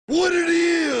what it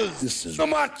is. This is the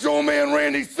Macho Man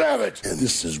Randy Savage. And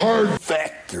this is Hard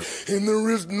Factor. And there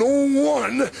is no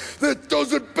one that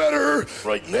does it better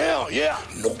right now. Yeah,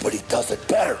 nobody does it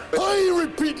better. I ain't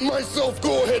repeating myself.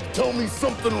 Go ahead, tell me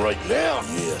something right now.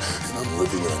 Yeah, and I'm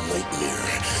living in a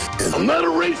nightmare. And I'm not a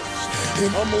racist.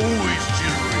 And I'm always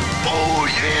jittery. Oh,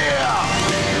 yeah.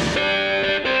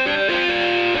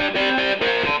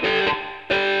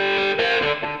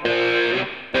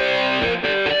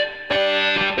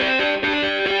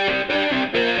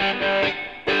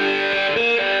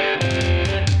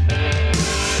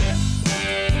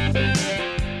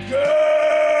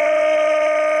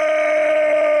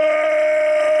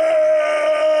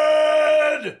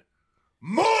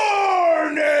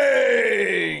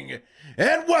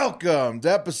 And welcome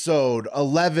to episode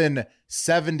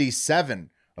 1177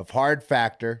 of Hard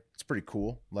Factor. It's pretty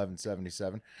cool,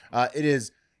 1177. It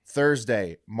is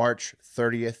Thursday, March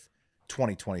 30th,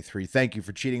 2023. Thank you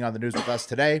for cheating on the news with us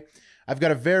today. I've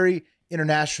got a very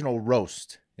international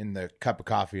roast in the cup of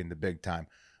coffee in the big time.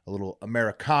 A little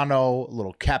Americano, a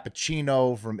little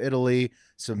cappuccino from Italy,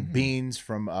 some beans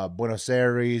from Buenos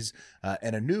Aires,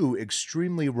 and a new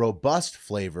extremely robust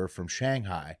flavor from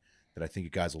Shanghai that I think you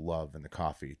guys will love in the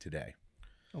coffee today.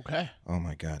 Okay. Oh,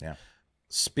 my God. Yeah.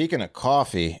 Speaking of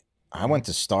coffee, I went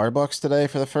to Starbucks today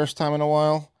for the first time in a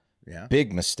while. Yeah.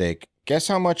 Big mistake. Guess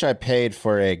how much I paid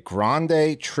for a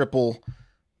grande triple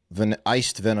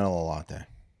iced vanilla latte?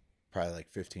 Probably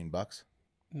like $15.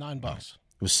 $9. It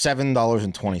was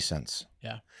 $7.20.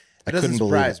 Yeah. That doesn't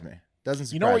surprise me. Doesn't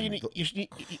surprise You know what me. you need?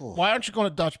 Why aren't you going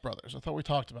to Dutch Brothers? I thought we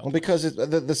talked about Well, this. because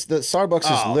the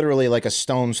Starbucks is literally like a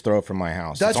stone's throw from my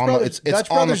house. Dutch Brothers- It's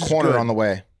Dutch on the Brothers is corner good. on the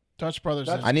way. Dutch Brothers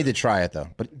is I need to try it, though.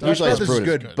 But Dutch usually it's Brothers is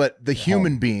brewed. good, but the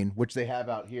human bean, which they have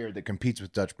out here that competes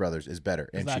with Dutch Brothers, is better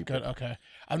Is and that cheaper. good? Okay.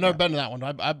 I've never been to that one.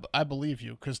 I believe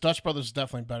you, because Dutch Brothers is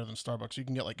definitely better than Starbucks. You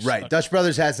can get like... Right. Dutch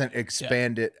Brothers hasn't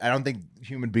expanded. I don't think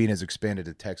human bean has expanded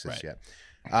to Texas yet.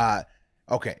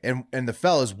 Okay. And the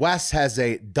fellas, Wes has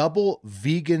a double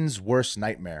vegan's worst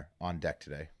nightmare on deck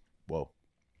today. Whoa.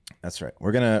 That's right.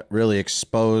 We're going to really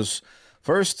expose...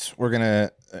 First, we're going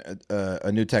to...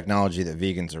 a new technology that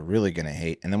vegans are really going to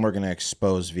hate, and then we're going to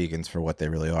expose vegans for what they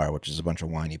really are, which is a bunch of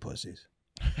whiny pussies.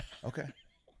 Okay.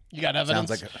 You got evidence?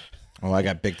 Sounds like Oh, I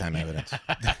got big-time evidence.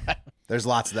 there's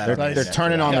lots of that. on the They're internet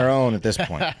turning for on their own at this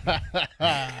point.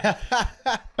 that.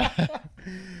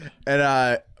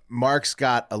 And Mark's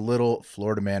got a little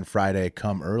Florida Man Friday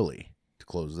come early to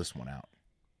close this one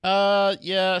out.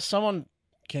 Yeah, someone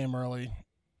came early.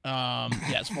 Yeah,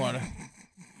 it's Florida.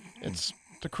 It's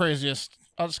the craziest.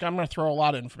 I'm going to throw a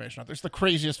lot of information out there. It's the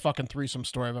craziest fucking threesome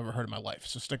story I've ever heard in my life.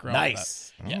 So stick around.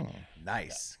 Nice. For that. Yeah.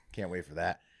 Nice. Can't wait for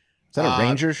that. Is that a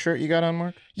Rangers shirt you got on,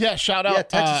 Mark? Yeah, shout out. Yeah,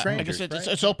 Texas I Rangers, guess right?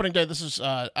 it's opening day. This is, you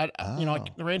know,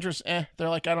 like the Rangers. They're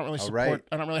like, I don't really support. right.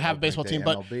 I don't really have a baseball Opening team.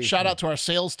 day But MLB. shout out to our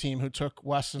sales team who took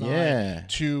Wes and I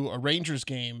to a Rangers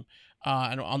game.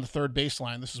 And on the third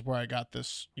baseline, this is where I got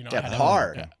this. You know, I had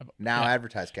Par. yeah, Now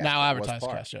advertised cast. now but it was advertised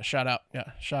Par. cast. Yeah, shout out. Yeah,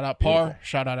 shout out Par. Beautiful.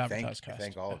 Shout out advertised cast.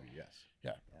 Thank all of you. Yes.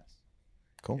 Yeah. Yes.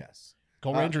 Cool. Yes.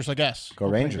 Go Rangers, I guess. Go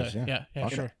Opening Rangers, day. yeah. Yeah,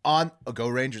 sure. Go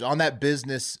Rangers. On that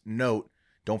business note,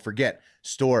 don't forget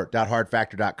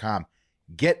store.hardfactor.com.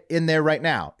 Get in there right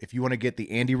now if you want to get the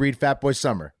Andy Reid Fat Boy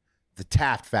Summer, the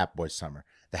Taft Fat Boy Summer,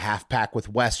 the half pack with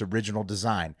Wes original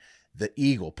design, the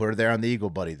Eagle, put her there on the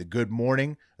Eagle Buddy, the Good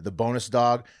Morning, the Bonus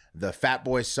Dog, the Fat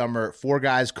Boy Summer, Four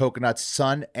Guys, Coconuts,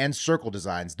 Sun, and Circle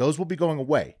designs. Those will be going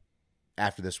away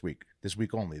after this week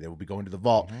only. They will be going to the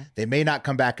vault. They may not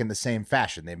come back in the same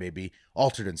fashion. They may be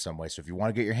altered in some way. So if you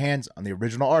want to get your hands on the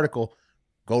original article,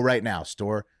 go right now,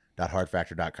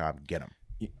 store.hardfactor.com. Get them.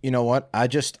 You know what?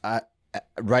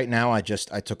 Right now, I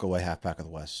took away half pack of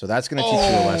the West. So that's going to teach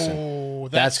you a lesson. Oh,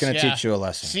 That's going to teach you a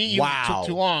lesson. See, you took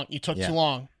too long. You took too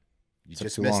long. You Took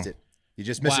just too missed long. it. You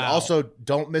just missed it. Wow. Also,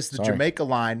 don't miss the Sorry. Jamaica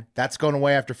line. That's going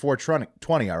away after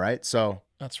 420, all right? So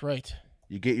That's right.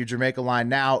 you get your Jamaica line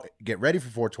now. Get ready for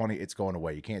 420. It's going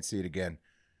away. You can't see it again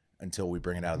until we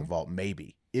bring it out of the vault,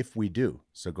 maybe, if we do.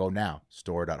 So go now,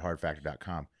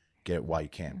 store.hardfactor.com. Get it while you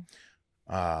can.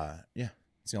 Yeah,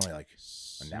 it's the only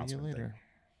announcement thing.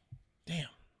 Damn.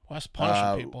 Wes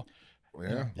punishing people.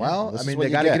 Yeah. Well, this I is mean, what they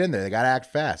you got to get. get in there. They got to act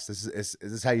fast. This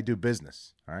is how you do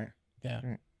business. All right. Yeah.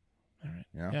 Right. All right.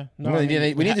 You know? Yeah. We I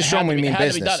need mean, to show them we mean it had to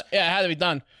be business. done. Yeah, it had to be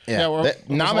done. Yeah. we're- That-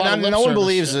 there's no, a lot of lip no one service.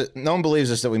 believes it. No one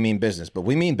believes us that we mean business, but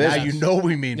we mean Now business. you know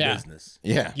we mean Yeah. business.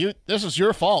 Yeah. This is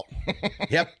your fault.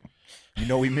 Yep. You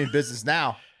know we mean business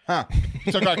now. Huh.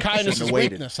 You took our kindness Shouldn't as have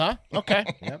waited. weakness, huh? Okay.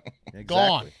 Yep. Exactly. Go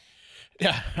on.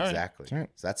 Yeah. All right. Exactly. right.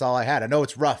 So that's all I had. I know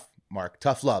it's rough, Mark.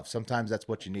 Tough love. Sometimes that's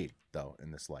what you need. though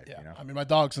in this life. Yeah. You know, I mean, my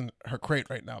dog's in her crate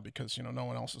right now because no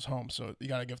one else is home, so you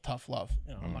got to give tough love.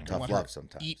 I'm not gonna tough let love her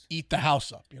sometimes. eat the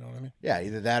house up. You know what I mean? Yeah,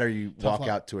 either that or you Tough walk love.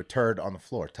 out to a turd on the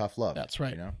floor. Tough love. That's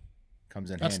right. Comes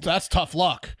in That's handy. that's tough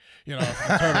luck. If you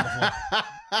turn on the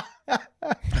floor.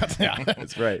 Yeah.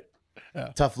 That's right. Yeah.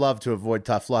 Tough love to avoid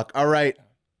tough luck. All right,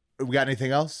 we got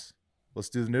anything else? Let's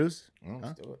do the news.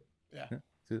 Let's do it.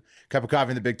 Yeah. Cup of coffee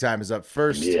in the big time is up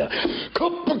first. Yeah,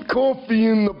 cup of coffee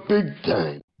in the big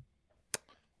time.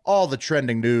 All the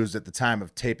trending news at the time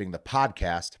of taping the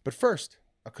podcast. But first,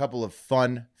 a couple of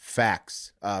fun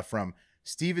facts from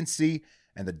Stephen C.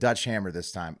 and the Dutch Hammer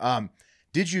this time.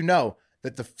 Did you know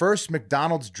that the first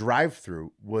McDonald's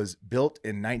drive-thru was built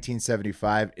in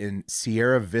 1975 in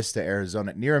Sierra Vista,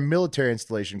 Arizona, near a military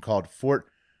installation called Fort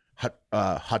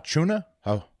Hakua,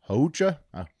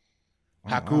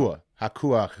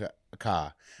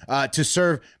 to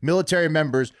serve military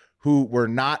members who were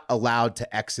not allowed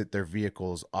to exit their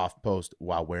vehicles off post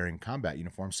while wearing combat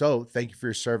uniforms. So thank you for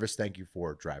your service. Thank you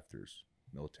for drive-thrus,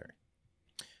 military.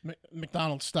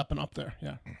 McDonald's stepping up there.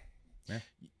 Yeah.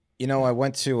 I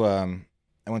went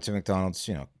to McDonald's,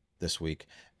 this week,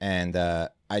 and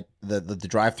the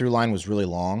drive-through line was really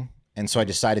long, and so I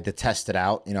decided to test it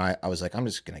out. I was like, I'm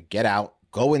just gonna get out,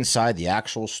 go inside the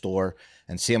actual store,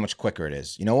 and see how much quicker it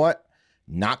is. You know what?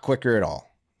 Not quicker at all.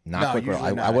 Not quicker.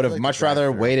 I would have much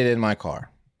rather waited in my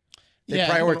car. They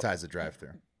prioritize the drive-thru.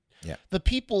 Yeah. The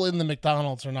people in the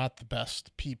McDonald's are not the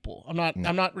best people. I'm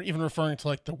not even referring to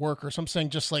like the workers. I'm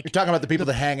saying just like You're talking about the people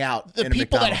that hang out. The in a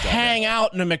people that McDonald's all day. hang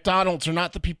out in a McDonald's are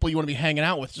not the people you want to be hanging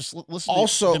out with. Just listen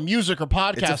Also, to the music or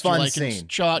podcast fun you like scene. and just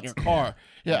chill out in your car.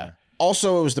 Yeah.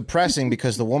 Also, it was depressing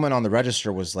because the woman on the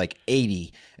register was like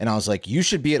 80, and I was like, you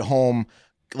should be at home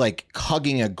like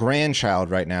hugging a grandchild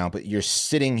right now, but you're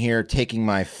sitting here taking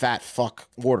my fat fuck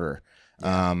order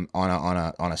on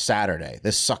a Saturday.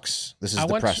 This sucks. This is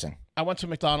depressing. I went to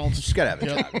McDonald's. You just gotta have a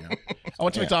job, I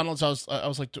went to McDonald's. I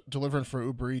was like delivering for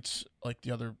Uber Eats like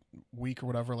the other week or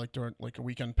whatever, like during like a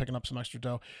weekend, picking up some extra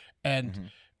dough,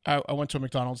 and I went to a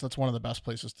McDonald's. That's one of the best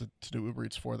places to do Uber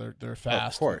Eats for. They're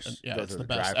fast. of course. And, yeah, Go it's through the the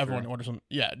best. drive-thru. Everyone orders them.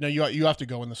 Yeah, no, you have to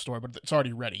go in the store, but it's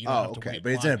already ready. You don't have to Okay. wait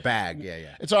But it's in a bag. Yeah,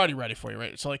 yeah. It's already ready for you,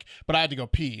 right? So like, but I had to go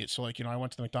pee. So like, I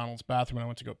went to the McDonald's bathroom and I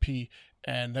went to go pee,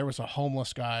 and there was a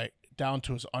homeless guy down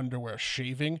to his underwear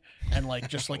shaving and like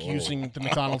just like using the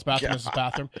McDonald's bathroom as his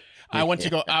bathroom. I went to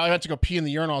go pee in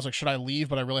the urinal. I was like, should I leave?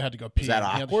 But I really had to go pee. Is that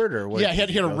awkward or what? Yeah, he had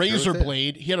a go razor through with it?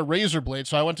 blade. He had a razor blade,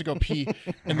 so I went to go pee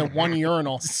in the one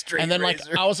urinal. Straight and then like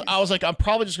razor. I was like, I'm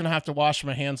probably just gonna have to wash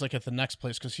my hands like at the next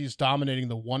place because he's dominating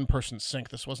the one person sink.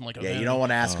 This wasn't like a Yeah, you vanity. don't want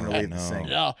to ask him to leave the no. sink.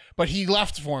 Yeah, but he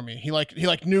left for me. He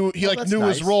knew that's his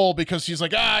nice. role because he's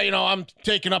like, I'm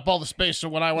taking up all the space. So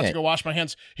when I went Yeah. to go wash my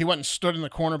hands, he went and stood in the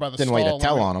corner by the Didn't stall. wait to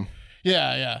tell on him.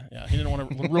 Yeah. He didn't want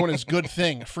to ruin his good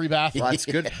thing, free bathroom. Well, that's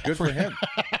good. Good for him.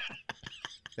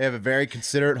 They have a very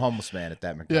considerate homeless man at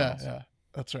that McDonald's. Yeah,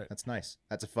 that's right. That's nice.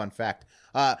 That's a fun fact.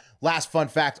 Last fun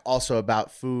fact also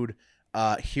about food.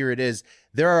 Here it is.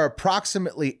 There are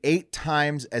approximately 8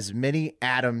 times as many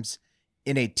atoms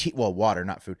in water,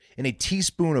 not food, in a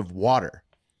teaspoon of water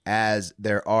as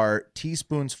there are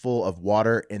teaspoons full of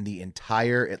water in the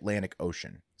entire Atlantic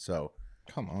Ocean. So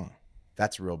Come on.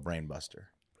 that's a real brain buster.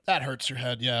 That hurts your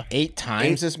head. Yeah. 8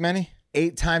 times as many?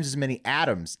 8 times as many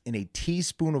atoms in a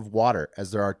teaspoon of water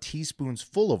as there are teaspoons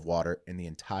full of water in the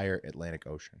entire Atlantic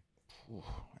Ocean.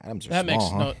 Atoms are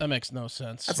That makes no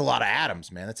sense. That's a lot of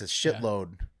atoms, man. That's a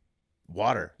shitload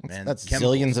water, man. That's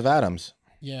Chemicals. zillions of atoms.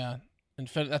 Yeah.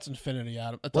 That's infinity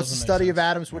atom. That What's the doesn't make study of sense.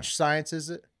 atoms? Which science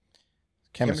is it?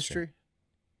 Chemistry.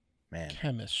 Man,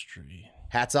 Chemistry.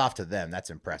 hats off to them. That's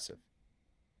impressive.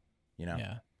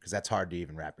 Yeah. Because that's hard to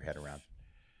even wrap your head around.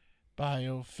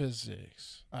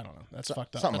 Biophysics. I don't know. That's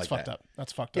fucked up. something That's like fucked that. up.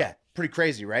 That's fucked Yeah, up. pretty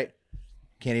crazy, right?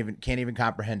 Can't even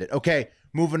comprehend it. Okay,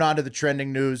 moving on to the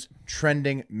trending news.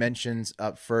 Trending mentions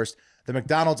up first. The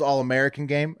McDonald's All-American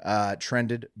game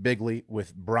trended bigly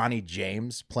with Bronny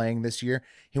James playing this year.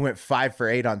 He went 5 for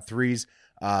 8 on threes,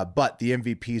 but the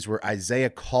MVPs were Isaiah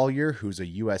Collier, who's a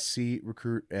USC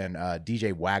recruit, and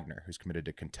DJ Wagner, who's committed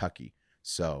to Kentucky.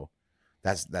 So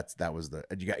that was the.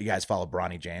 You guys follow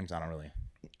Bronny James? I don't really.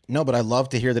 No, but I love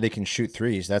to hear that he can shoot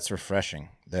threes. That's refreshing.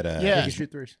 That Yeah. He can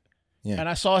shoot threes. Yeah. And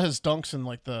I saw his dunks in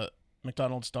like the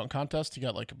McDonald's dunk contest. He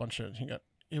got like a bunch of.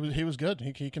 He was good.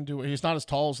 He can do. He's not as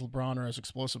tall as LeBron or as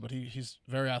explosive, but he's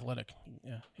very athletic.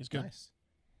 Yeah, he's good. Nice.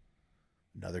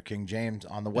 Another King James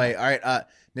on the way. All right,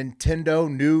 new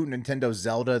Nintendo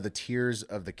Zelda: The Tears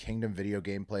of the Kingdom video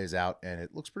game plays out, and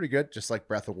it looks pretty good, just like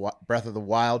Breath of the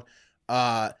Wild.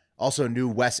 Also, a new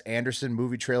Wes Anderson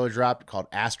movie trailer dropped called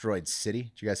Asteroid City.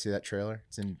 Did you guys see that trailer?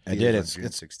 It's in I did. June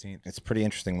 16th. It's pretty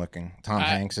interesting looking. Tom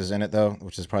Hanks is in it though,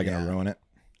 which is probably going to ruin it.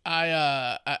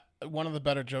 I one of the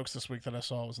better jokes this week that I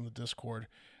saw was in the Discord.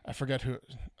 I forget who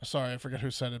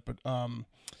said it, but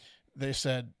they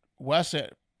said Wes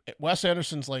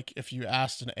Anderson's like if you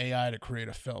asked an AI to create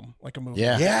a film, like a movie.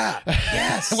 Yeah.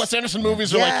 Yes. Wes Anderson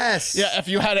movies are like, if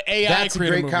you had an AI That's create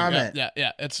a great movie. comment.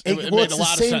 Yeah. It made a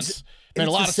lot of sense. Made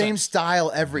a lot the of same sense.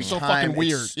 style every So time. fucking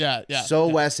weird. It's so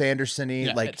Wes Anderson-y.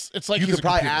 Yeah, like it's like you he's could a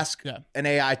probably computer. ask an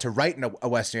AI to write a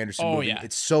Wes Anderson movie. Yeah.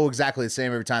 It's so exactly the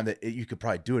same every time that you could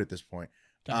probably do it at this point.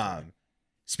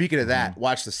 Speaking of that,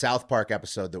 watch the South Park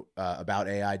episode about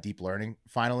AI deep learning.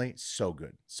 Finally, so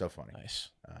good, so funny.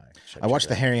 Nice. I watched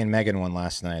the Harry and Meghan one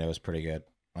last night. It was pretty good.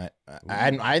 I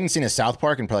hadn't seen a South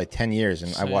Park in probably 10 years,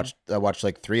 and I watched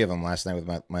like 3 of them last night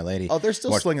with my lady. Oh, they're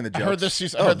still swinging the jokes. I heard this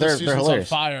season. They're season's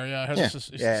hilarious. on fire. Yeah, I heard this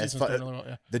it's fun. doing really well.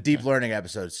 Yeah. The deep learning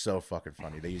episode is so fucking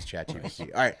funny. They use ChatGPT.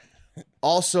 All right.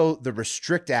 Also, the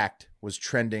Restrict Act was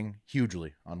trending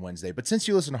hugely on Wednesday. But since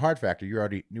you listen to Hard Factor, you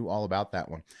already knew all about that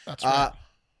one. That's right.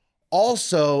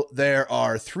 Also, there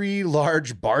are 3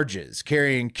 large barges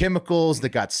carrying chemicals that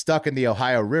got stuck in the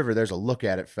Ohio River. There's a look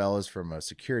at it, fellas, from a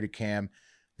security cam.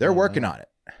 They're working on it,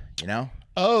 you know?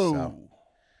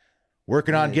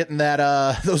 Working on getting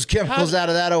that those chemicals out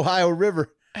of that Ohio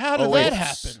River. How did that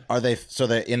happen? Are they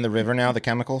they're in the river now, the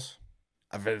chemicals?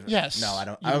 Yes. No, I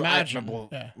don't. Imagine.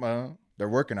 Well, they're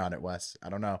working on it, Wes. I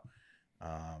don't know.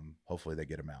 Hopefully they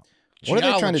get them out. What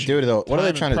are they trying to do to What are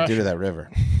they trying to do to that river?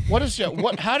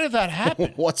 How did that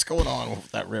happen? What's going on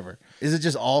with that river? Is it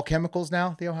just all chemicals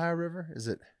now, the Ohio River? Is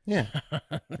it? Yeah.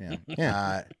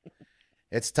 Yeah.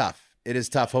 It's tough. It is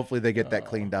tough. Hopefully they get that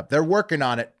cleaned up. They're working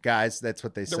on it, guys. That's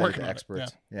what they say, the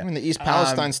experts. I mean, the East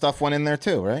Palestine stuff went in there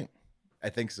too, right? I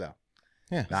think so.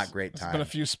 Yeah. Not great time. There's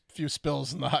been a few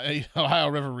spills in the Ohio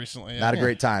River recently. Yeah. Not a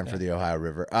great time for the Ohio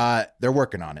River. They're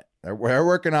working on it. They're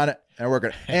working on it. They're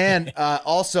working. And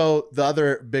also the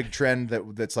other big trend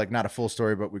that's like not a full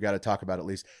story, but we got to talk about at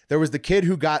least. There was the kid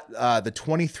who got the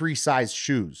 23 size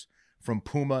shoes from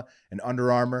Puma and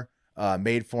Under Armour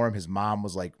made for him. His mom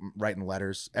was like writing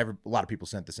letters. A lot of people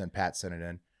sent this in. Pat sent it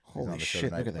in. Holy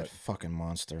shit! Look at that fucking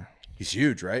monster. He's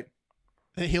huge, right?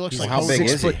 He looks like how big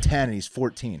is he? 6'10" and he's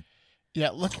 14.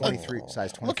 Yeah, look 23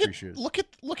 size 23 shoes. Look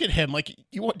at him. Like do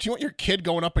you want your kid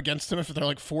going up against him if they're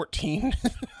like 14?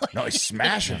 No, he's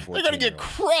smashing 14. They're gonna get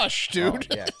crushed, dude.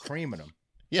 Oh, yeah, creaming him.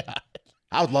 Yeah,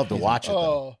 I would love to watch it.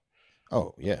 Though.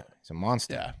 Oh yeah, he's a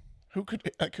monster. Yeah, who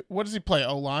could? What does he play?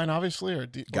 O-line, obviously, or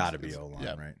got to be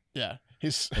O-line, right? Yeah,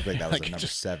 he's. I think that was like number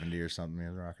 70 or something. He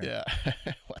was rocking. Yeah,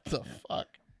 what the fuck?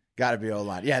 Got to be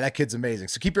O-line. Yeah, that kid's amazing.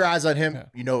 So keep your eyes on him. Yeah.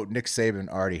 You know, Nick Saban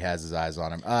already has his eyes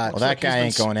on him. Well, that guy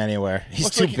ain't going anywhere. He's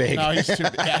too big. No, he's too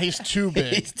big. Yeah, he's too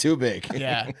big. He's too big.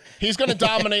 Yeah, he's going to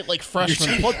dominate like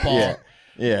freshman football.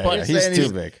 Yeah, but he's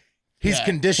too big. He's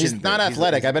conditioned. He's not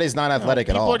athletic. I bet he's not athletic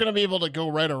at all. People are going to be able to go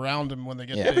right around him when they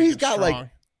get big. Yeah, but he's got strong. like,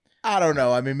 I don't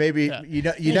know. I mean, maybe you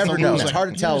never know. It's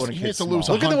hard to tell when a kid's small.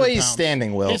 Look at the way he's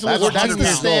standing, Will. That's the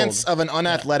stance of an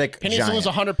unathletic giant. He needs to lose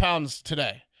 100 pounds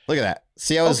today. Look at that.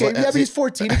 See how but he's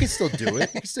 14. He can still do it.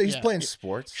 He's playing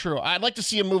sports. True. I'd like to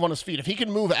see him move on his feet. If he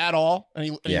can move at all,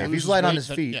 if he's light on his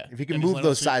feet, if he can move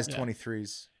those size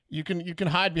 23s. You can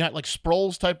hide behind like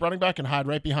Sproles type running back and hide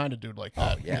right behind a dude like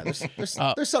that. Oh yeah,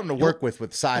 there's something to work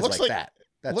with size like that.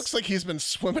 Looks like he's been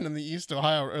swimming in the East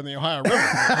Ohio or in the Ohio River.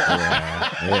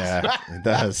 yeah, it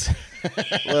does.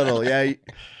 Little, yeah.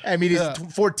 I mean, he's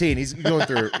 14. He's going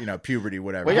through, puberty,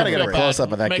 whatever. We gotta get a close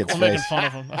up of that kid's face. We're making fun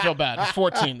of him. I feel bad. He's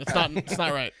 14. It's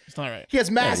not right. It's not right. He has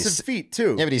massive feet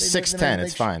too. Yeah, but he's 6'10".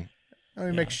 It's fine. He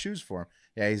makes shoes for him.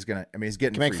 Yeah, he's gonna. I mean, he's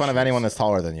getting. You can make fun of anyone that's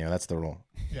taller than you. That's the rule.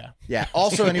 Yeah. Yeah.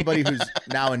 Also, anybody who's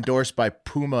now endorsed by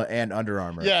Puma and Under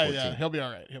Armour. Yeah. He'll be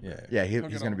all right.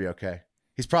 He's gonna be okay.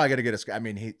 He's probably gonna get a. I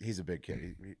mean, he's a big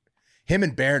kid. Him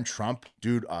and Barron Trump,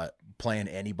 dude, playing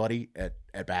anybody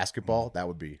at basketball, that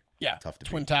would be tough to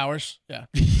Twin beat. Towers. Yeah.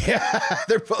 Yeah,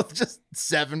 they're both just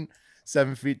 7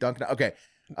 feet dunking. Okay.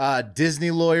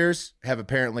 Disney lawyers have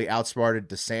apparently outsmarted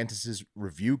DeSantis's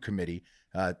review committee,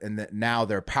 and that now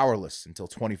they're powerless until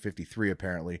 2053,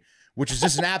 apparently, which is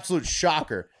just an absolute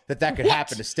shocker that could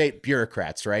happen to state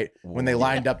bureaucrats, right? When they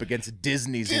lined up against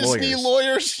Disney's lawyers. Disney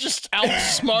lawyers just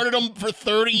outsmarted them for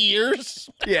 30 years.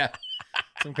 Yeah.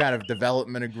 Some kind of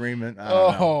development agreement. I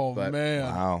don't know, but,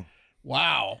 man.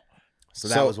 Wow. So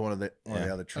that was one of the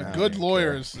other trends. A good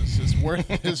lawyer is worth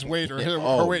his weight or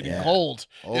her weight in gold.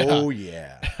 Oh,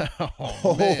 yeah.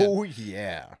 Oh,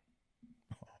 yeah.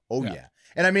 Oh, yeah.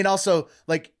 And I mean, also,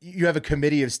 like, you have a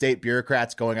committee of state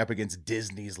bureaucrats going up against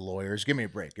Disney's lawyers. Give me a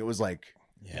break. It was like,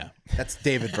 Yeah. That's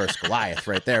David versus Goliath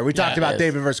right there. We talked about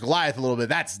David versus Goliath a little bit.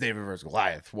 That's David versus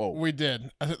Goliath. Whoa. We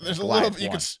did. There's a Goliath little. You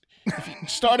won. could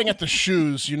starting at the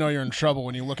shoes. You know you're in trouble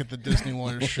when you look at the Disney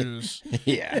lawyer's shoes.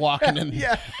 Yeah. Walking in.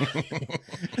 Yeah.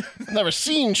 Never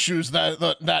seen shoes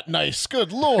that nice.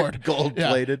 Good Lord. Gold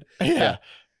plated. Yeah.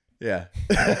 Yeah.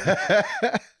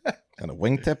 And a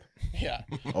wingtip. Yeah.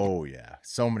 Oh yeah,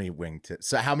 so many wing tips.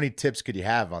 So how many tips could you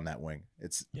have on that wing?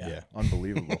 It's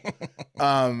unbelievable.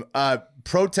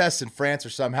 Protests in France are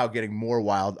somehow getting more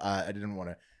wild. I didn't want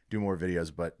to do more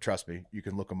videos, but trust me, you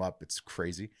can look them up. It's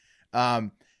crazy.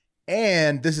 And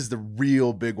this is the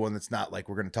real big one. That's not like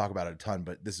we're going to talk about it a ton,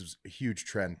 but this is a huge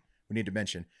trend we need to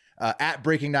mention. At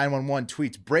Breaking 911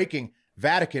 tweets, breaking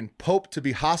Vatican Pope to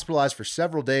be hospitalized for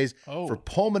several days for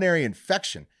pulmonary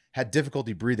infection. Had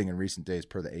difficulty breathing in recent days,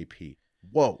 per the AP.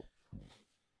 Whoa.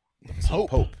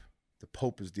 Pope. The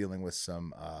Pope is dealing with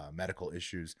some medical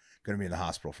issues. Going to be in the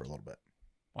hospital for a little bit.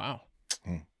 Wow.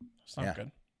 That's not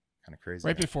good. Kind of crazy.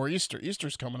 Right before Easter.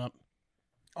 Easter's coming up.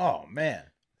 Oh, man.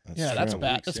 That's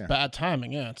bad. That's bad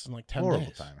timing. Yeah, it's in like 10 Horrible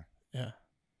days. timing. Yeah.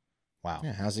 Wow.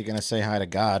 Yeah, how's he going to say hi to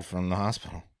God from the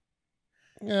hospital?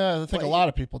 Yeah, I think a lot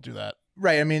of people do that.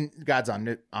 Right. I mean, God's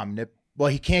omnip. Well,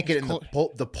 he can't get in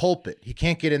the pulpit. He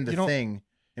can't get in the thing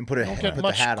and put Don't get the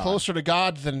much hat on. closer to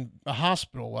God than a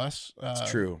hospital, Wes.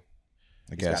 It's true.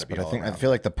 I guess, but I feel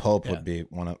like the Pope would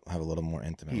want to have a little more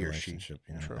intimate relationship,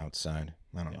 outside.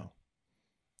 I don't know.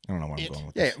 I don't know where I'm going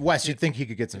with this. Yeah, Wes, you'd think he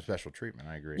could get some special treatment.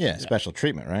 I agree. Yeah, special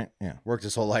treatment, right? Yeah. Worked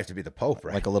his whole life to be the Pope,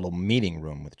 right? Like a little meeting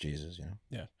room with Jesus,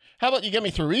 Yeah. How about you get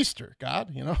me through Easter, God?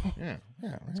 Yeah.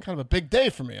 It's kind of a big day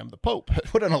for me. I'm the Pope.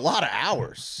 Put in a lot of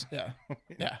hours. Yeah.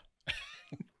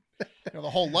 The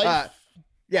whole life.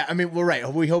 Yeah, I mean, we're right.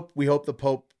 We hope the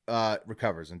Pope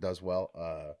recovers and does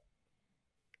well.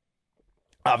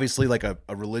 Obviously, like a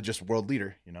religious world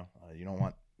leader, you don't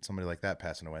want somebody like that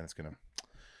passing away. That's gonna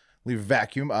leave a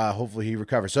vacuum. Hopefully he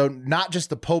recovers. So not just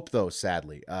the Pope, though,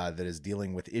 sadly, that is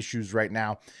dealing with issues right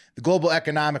now. The global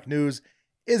economic news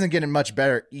isn't getting much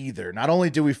better either. Not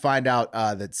only do we find out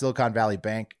that Silicon Valley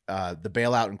Bank, the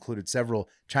bailout included several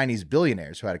Chinese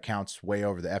billionaires who had accounts way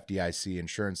over the FDIC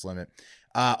insurance limit.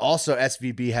 Also,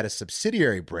 SVB had a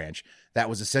subsidiary branch that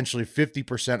was essentially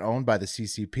 50% owned by the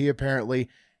CCP, apparently.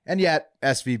 And yet,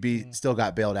 SVB still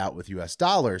got bailed out with U.S.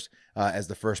 dollars as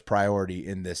the first priority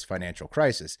in this financial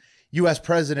crisis. U.S.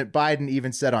 President Biden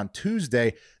even said on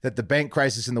Tuesday that the bank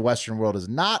crisis in the Western world is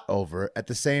not over. At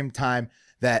the same time,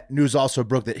 that news also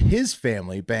broke that his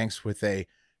family banks with a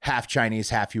half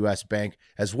Chinese, half U.S. bank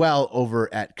as well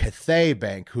over at Cathay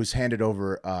Bank, who's handed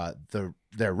over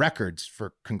their records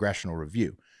for congressional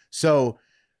review. So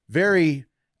very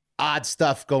odd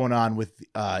stuff going on with,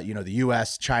 the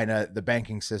U.S., China, the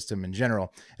banking system in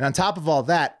general. And on top of all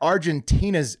that,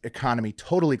 Argentina's economy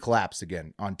totally collapsed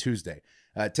again on Tuesday.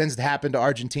 It tends to happen to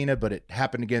Argentina, but it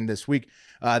happened again this week.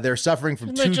 They're suffering from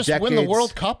Didn't 2 decades. they just win the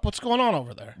World Cup? What's going on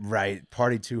over there? Right.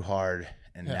 Party too hard,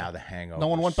 and now the hangover No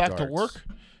one went back to starts. work?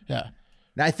 Yeah.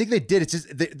 Now, I think they did. It's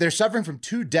just they're suffering from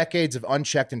 2 decades of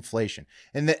unchecked inflation.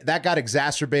 And that got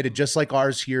exacerbated, just like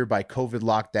ours here, by COVID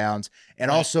lockdowns. And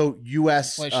also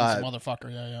U.S. Inflation's a motherfucker.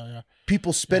 Yeah.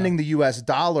 People spending the U.S.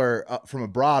 dollar from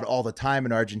abroad all the time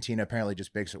in Argentina apparently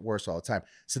just makes it worse all the time.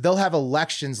 So they'll have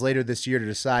elections later this year to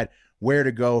decide where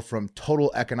to go from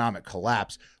total economic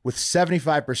collapse, with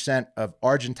 75% of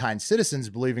Argentine citizens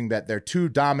believing that their 2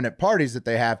 dominant parties that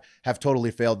they have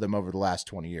totally failed them over the last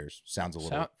 20 years. Sounds a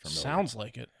little familiar. Sounds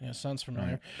like it. Yeah, sounds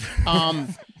familiar.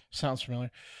 Sounds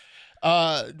familiar.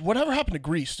 Whatever happened to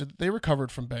Greece? They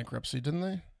recovered from bankruptcy, didn't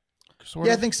they? Sort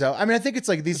Yeah, of? I think so. I mean, I think it's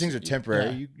like these things are temporary.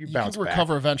 Yeah. You bounce can back.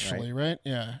 recover eventually, right?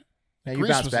 Yeah. Yeah, you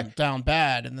Greece bounce was back. down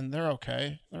bad, and then they're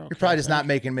okay. You're probably just not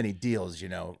making many deals,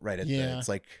 right at the. It's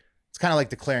like it's kind of like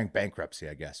declaring bankruptcy,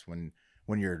 I guess, when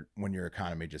your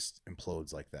economy just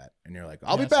implodes like that, and you're like,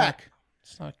 I'll be back.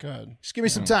 It's not good. Just give me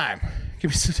some time.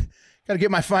 Got to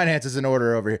get my finances in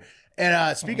order over here.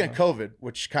 And speaking of COVID,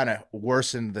 which kind of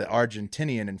worsened the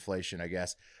Argentinian inflation, I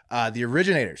guess, the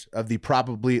originators of the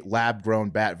probably lab-grown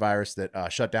bat virus that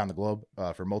shut down the globe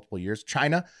for multiple years,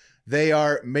 China, they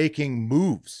are making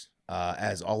moves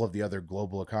as all of the other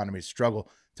global economies struggle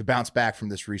to bounce back from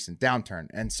this recent downturn.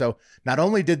 And so not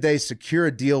only did they secure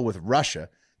a deal with Russia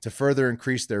to further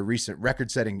increase their recent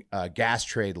record-setting gas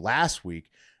trade last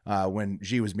week, when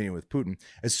Xi was meeting with Putin.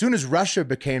 As soon as Russia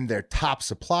became their top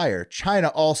supplier, China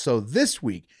also this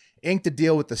week inked a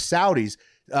deal with the Saudis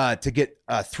to get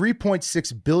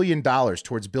 $3.6 billion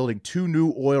towards building 2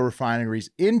 new oil refineries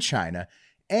in China.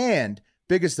 And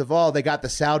biggest of all, they got the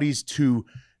Saudis to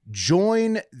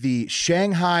join the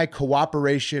Shanghai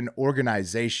Cooperation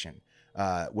Organization,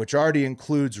 which already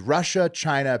includes Russia,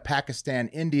 China, Pakistan,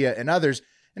 India, and others,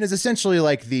 and is essentially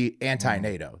like the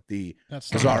anti-NATO, the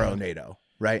bizarro NATO,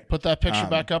 right? Put that picture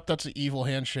back up. That's an evil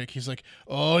handshake. He's like,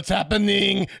 "Oh, it's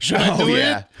happening. Should I do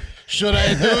it? Should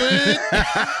I do it?"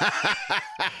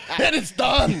 And it's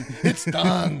done. It's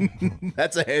done.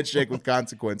 That's a handshake with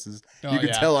consequences. You can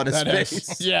tell on his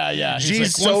face. Yeah. He's like,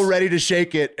 so ready to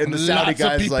shake it, and the Saudi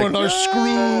guy's like, "Lots of people are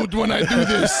screwed when I do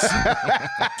this."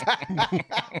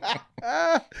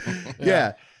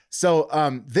 Yeah. So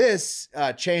this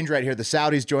change right here, the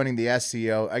Saudis joining the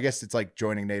SCO, I guess it's like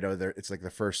joining NATO. It's like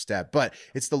the first step, but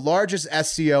it's the largest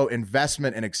SCO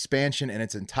investment and expansion in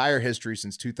its entire history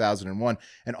since 2001,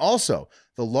 and also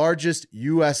the largest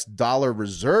U.S. dollar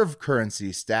reserve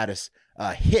currency status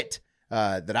hit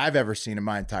that I've ever seen in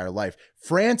my entire life.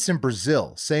 France and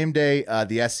Brazil, same day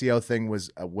the SCO thing was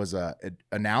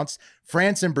announced.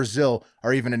 France and Brazil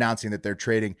are even announcing that they're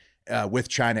trading with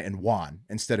China in yuan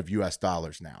instead of US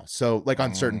dollars now. So like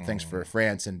on certain things for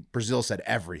France, and Brazil said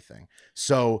everything.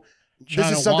 So China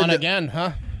this is something yuan again,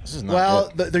 huh? This is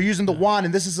not good. They're using the yuan,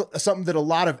 and this is something that a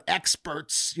lot of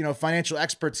experts, financial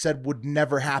experts said would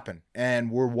never happen. And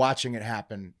we're watching it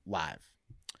happen live.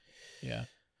 Yeah.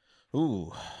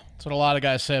 Ooh. That's what a lot of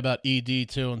guys say about ED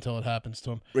too until it happens to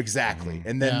them. Exactly.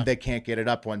 And then they can't get it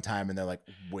up one time and they're like,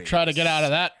 wait. Try to get out of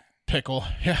that pickle.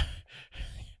 Yeah.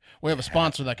 We have a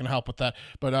sponsor that can help with that,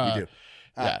 but we do.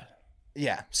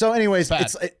 Yeah. So, anyways,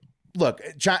 look,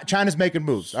 China's making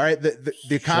moves. All right, the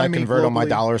economy. Should I convert all my globally,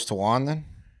 dollars to yuan then?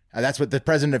 That's what the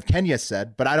president of Kenya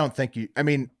said, but I don't think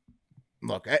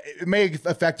look, it may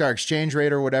affect our exchange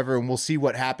rate or whatever, and we'll see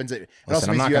what happens. Listen,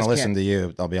 I'm not going to listen to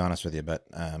you. I'll be honest with you, but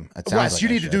it sounds Wes, like you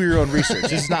need to do your own research.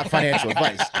 This is not financial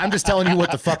advice. I'm just telling you what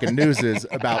the fucking news is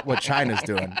about what China's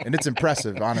doing, and it's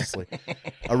impressive, honestly.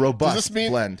 A robust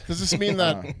blend. Does this mean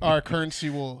that our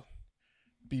currency will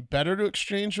be better to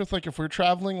exchange with, like if we're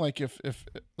traveling, like if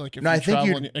I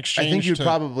think you'd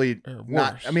probably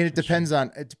not. I mean, it depends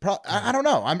on. I don't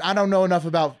know. I don't know enough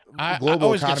about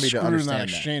global economy to understand that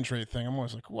exchange rate thing. I'm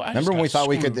always like, why? Remember when we thought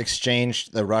we could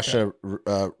exchange the Russia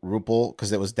ruble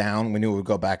because it was down? We knew it would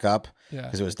go back up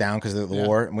because it was down because of the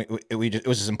war, and it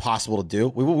was just impossible to do.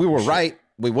 We were right.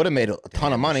 We would have made a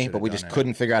ton of money, but we just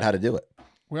couldn't figure out how to do it.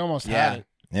 We almost had it.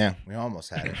 Yeah, we almost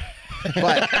had it,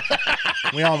 but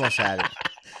we almost had it.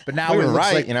 But now we were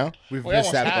right, like we've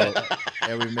missed that boat.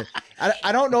 Yeah, we've missed.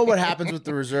 I don't know what happens with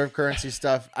the reserve currency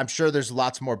stuff. I'm sure there's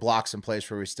lots more blocks in place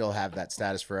where we still have that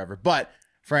status forever. But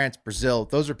France, Brazil,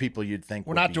 those are people you'd think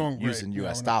we're not doing using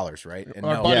U.S. dollars, right? And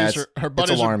our buddies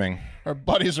it's alarming. Our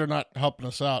buddies are not helping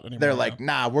us out anymore. They're like,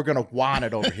 nah, we're gonna want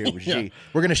it over here with Xi.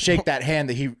 We're gonna shake that hand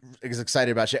that he is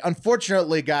excited about.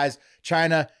 Unfortunately, guys,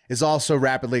 China is also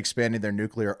rapidly expanding their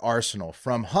nuclear arsenal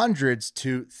from hundreds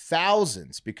to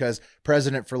thousands because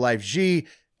President for Life Xi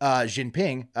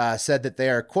Jinping said that they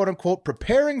are, quote unquote,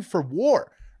 preparing for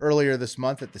war earlier this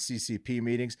month at the CCP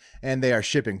meetings, and they are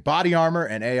shipping body armor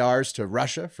and ARs to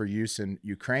Russia for use in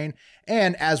Ukraine.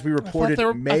 And as we reported,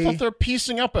 I thought they're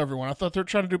piecing up everyone. I thought they were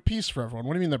trying to do peace for everyone.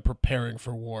 What do you mean they're preparing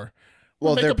for war?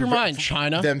 Well, make up your mind,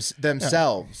 China.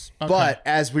 Themselves. Yeah. Okay. But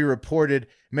as we reported,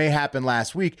 may happen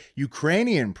last week,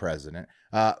 Ukrainian President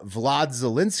Vlad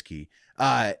Zelensky,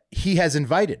 he has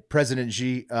invited President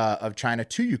Xi of China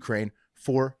to Ukraine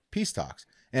for peace talks.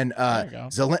 And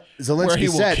Zelensky where he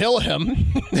said, will kill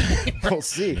him. We'll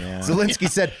see. Yeah. Zelensky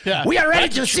said, we are ready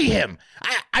to see him.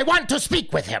 I want to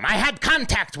speak with him. I had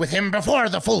contact with him before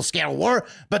the full-scale war,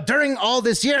 but during all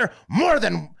this year, more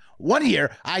than 1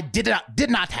 year, I did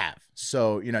not have.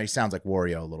 So, he sounds like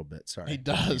Wario a little bit. Sorry. He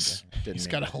does. He's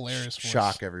got a hilarious voice.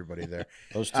 Shock everybody there.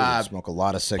 Those two smoke a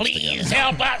lot of cigs together. Please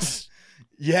help us.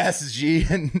 Yes, Xi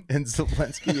and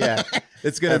Zelensky. Yeah,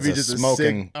 it's gonna be just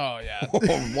smoking. Oh yeah,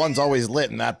 one's always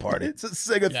lit in that party. It's a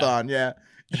sing-a-thon. Yeah.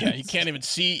 Yeah, you can't even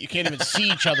see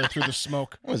each other through the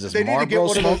smoke. What is this, Marlboro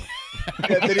smoke?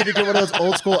 They need to get one of those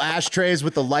old school ashtrays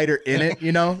with the lighter in it,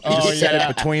 just set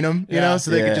it between them, so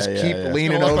they can just keep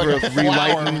leaning over,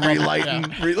 relighting.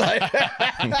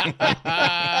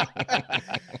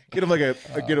 Get him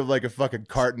like a fucking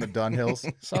carton of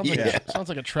Dunhills. Sounds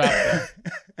like a trap.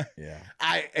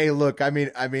 Hey, look, I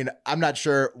mean, I'm not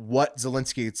sure what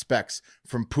Zelensky expects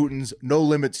from Putin's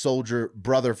no-limit soldier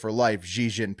brother for life, Xi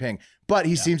Jinping. But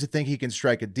he seems to think he can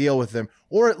strike a deal with them,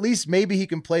 or at least maybe he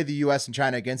can play the U.S. and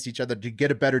China against each other to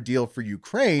get a better deal for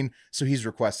Ukraine. So he's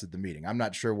requested the meeting. I'm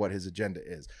not sure what his agenda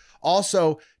is.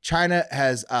 Also, China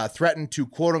has threatened to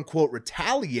quote unquote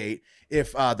retaliate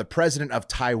if the president of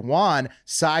Taiwan,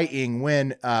 Tsai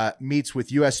Ing-wen, meets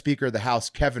with U.S. Speaker of the House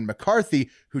Kevin McCarthy,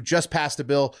 who just passed a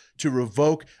bill to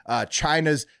revoke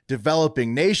China's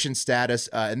developing nation status.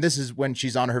 And this is when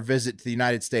she's on her visit to the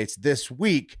United States this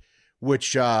week,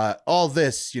 which all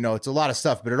this, it's a lot of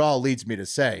stuff, but it all leads me to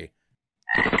say.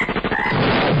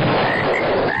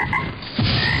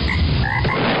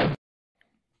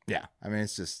 Yeah, I mean,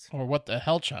 it's just. Or what the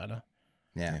hell, China?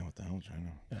 Yeah, what the hell,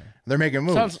 China? Yeah. They're making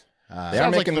moves. They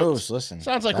are making moves. Listen,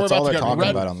 sounds like we're about to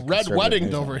get red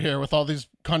weddinged over here with all these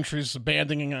countries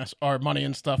abandoning us, our money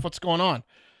and stuff. What's going on?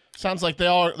 Sounds like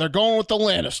they're going with the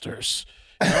Lannisters.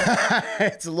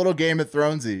 It's a little Game of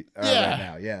Thronesy right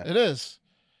now. Yeah, it is.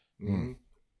 Mm.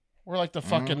 We're like the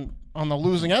fucking on the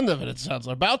losing end of it. It sounds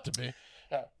like about to be.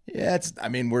 Yeah,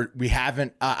 we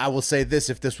haven't. I will say this: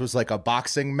 if this was like a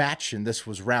boxing match and this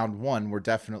was round one, we're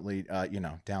definitely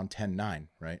down 10-9,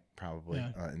 right? Probably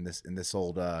in this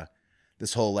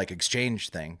whole like exchange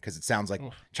thing, because it sounds like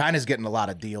China's getting a lot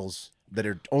of deals that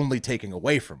are only taking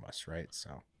away from us, right?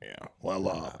 So yeah,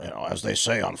 well, as they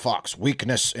say on Fox,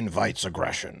 weakness invites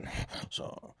aggression.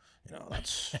 So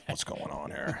that's what's going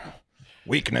on here.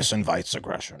 Weakness invites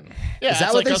aggression. Yeah, is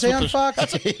that what they say on Fox?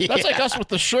 That's like us with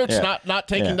the shirts, not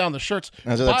taking down the shirts.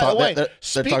 By the way,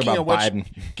 speaking of which,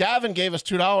 Biden. Gavin gave us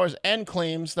 $2 and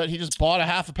claims that he just bought a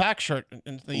half a pack shirt.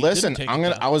 And listen,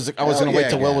 I was gonna wait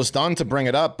till Will was done to bring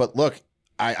it up, but look,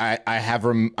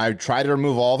 I tried to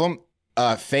remove all of them.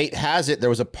 Fate has it there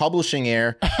was a publishing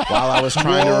error while I was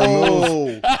trying to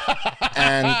remove.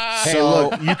 And hey,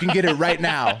 look, you can get it right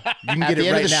now. You can get it right now. At the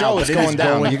end of the show, it's going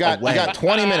down. You got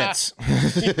 20 minutes.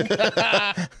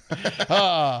 I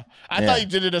thought you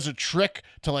did it as a trick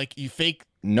to like you fake.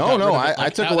 No, I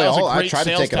took away all. I tried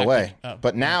to take it away,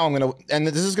 but now I'm gonna. And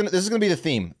this is gonna be the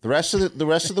theme. The rest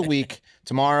of the week,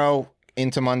 tomorrow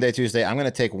into Monday, Tuesday, I'm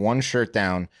gonna take one shirt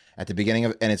down at the beginning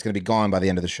of, and it's gonna be gone by the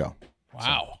end of the show. Wow.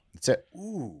 So, that's it.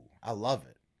 Ooh, I love it.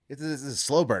 It's a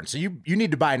slow burn. So you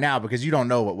need to buy now because you don't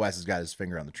know what Wes has got his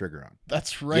finger on the trigger on.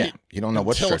 That's right. Yeah, you don't know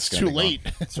what shirt's it's too late.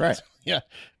 That's right. Yeah.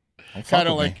 Kind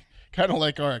of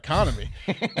like our economy.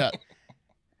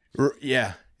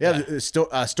 Yeah.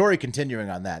 Story continuing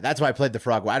on that. That's why I played the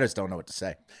frog. I just don't know what to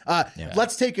say.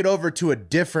 Let's take it over to a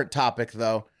different topic,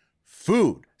 though.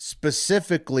 Food,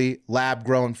 specifically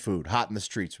lab-grown food, hot in the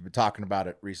streets. We've been talking about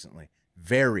it recently.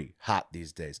 Very hot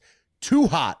these days. Too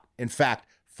hot, in fact,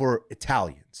 for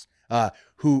Italians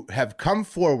who have come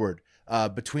forward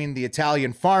between the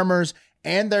Italian farmers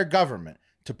and their government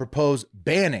to propose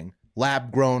banning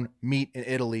lab-grown meat in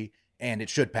Italy, and it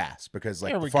should pass because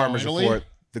the farmers are for it,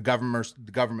 the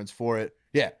government's for it.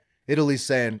 Yeah, Italy's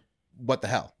saying, "What the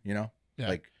hell?" Yeah.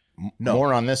 No.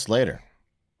 More on this later.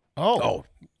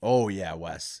 Oh yeah,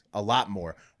 Wes. A lot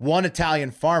more. One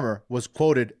Italian farmer was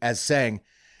quoted as saying,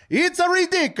 "It's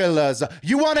ridiculous.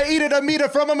 You want to eat a meat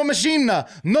from a machine?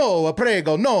 No,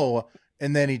 prego, no."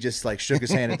 And then he just shook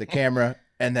his hand at the camera,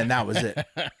 and then that was it.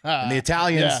 And the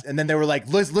Italians, and then they were like,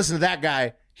 "Listen to that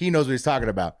guy. He knows what he's talking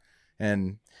about."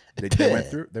 And they went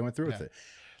through. They went through with it.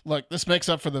 Look, this makes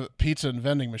up for the pizza and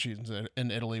vending machines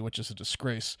in Italy, which is a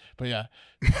disgrace. But yeah,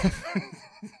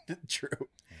 true.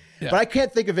 Yeah. But I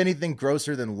can't think of anything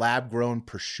grosser than lab-grown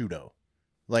prosciutto.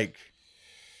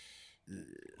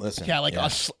 Listen,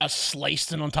 a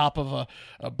sliced and on top of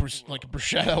a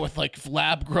bruschetta with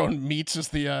lab-grown meats is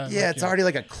the it's already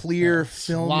like a clear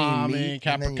filmy salami, meat,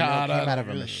 capricata, and then, came out of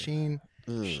a machine.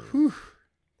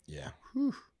 Yeah.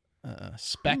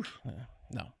 Speck.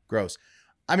 No. Gross.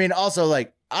 I mean, also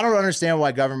I don't understand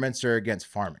why governments are against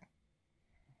farming.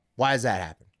 Why does that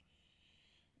happen?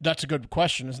 That's a good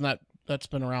question. Isn't that's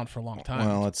been around for a long time?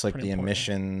 Well, it's like the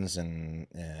emissions and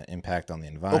impact on the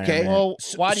environment. Okay. Well,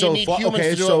 why do you need humans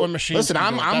to do it when machines? Listen,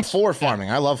 I'm for farming.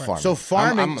 I love farming. So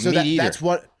farming. That's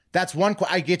one.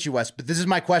 I get you, Wes. But this is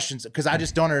my question because I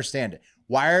just don't understand it.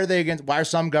 Why are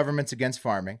some governments against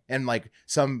farming and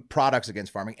some products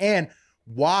against farming? And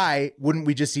why wouldn't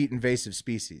we just eat invasive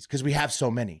species? Because we have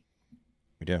so many.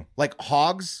 We do. Like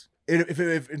hogs.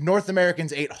 If North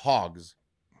Americans ate hogs,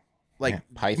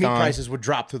 python, meat prices would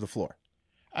drop through the floor.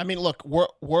 I mean, look,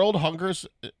 world hunger's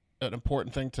an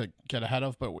important thing to get ahead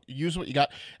of, but use what you got.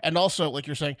 And also, like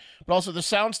you're saying, but also this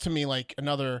sounds to me like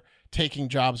another taking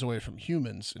jobs away from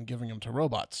humans and giving them to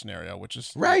robots scenario, which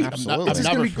is right. Absolutely. It's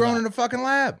just going to be grown in a fucking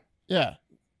lab. Yeah.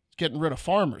 Getting rid of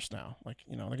farmers now. They're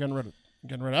getting rid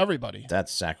of everybody.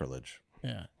 That's sacrilege.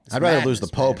 Yeah. I'd rather lose the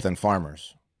Pope than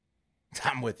farmers.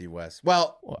 I'm with you, Wes.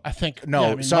 Well, I think no, yeah,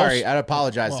 I mean, sorry, most- I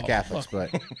apologize well, to Catholics, look.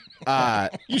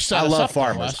 but You set I us love up there,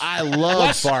 farmers. Wes. I love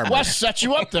Wes, farmers. Wes set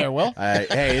you up there, Will.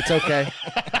 Hey, it's okay.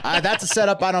 That's a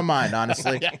setup I don't mind,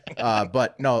 honestly.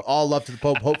 But no, all love to the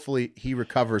Pope. Hopefully he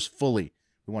recovers fully.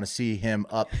 We want to see him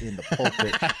up in the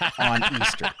pulpit on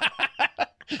Easter.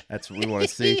 That's what we want to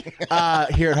see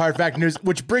here at Hard Fact News,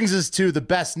 which brings us to the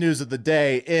best news of the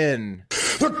day in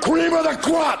The cream of the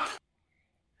crop!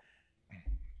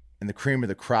 And the cream of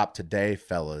the crop today,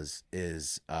 fellas,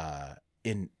 is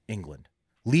in England.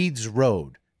 Leeds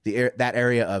Road, that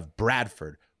area of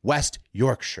Bradford, West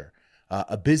Yorkshire.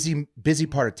 A busy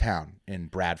part of town in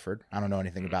Bradford. I don't know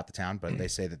anything about the town, but they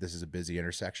say that this is a busy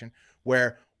intersection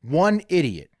where one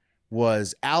idiot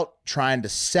was out trying to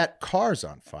set cars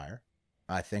on fire.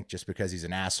 I think just because he's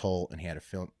an asshole and he had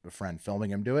a friend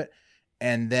filming him do it.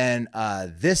 And then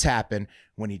this happened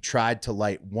when he tried to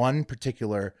light one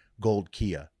particular gold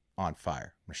Kia on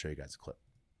fire. I'm going to show you guys a clip.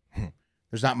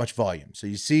 There's not much volume. So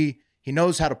you see, he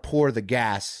knows how to pour the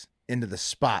gas into the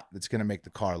spot that's going to make the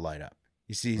car light up.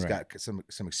 You see, he's got some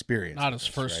experience. Not his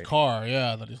first car,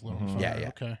 that he's lit on fire. Yeah.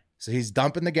 Okay. So he's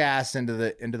dumping the gas into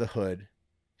the hood,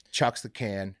 chucks the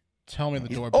can. Tell me the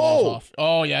door blows off.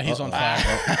 Oh yeah, he's on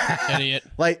fire. Idiot.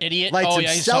 Idiot. Lights Oh yeah,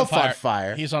 he's himself on on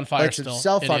fire. He's on fire Lights still.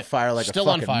 himself on Idiot. fire like Still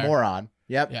a on fucking fire. moron.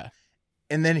 Yep. Yeah.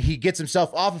 And then he gets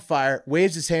himself off of fire,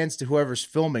 waves his hands to whoever's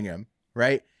filming him,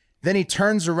 right? Then he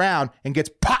turns around and gets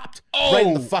popped right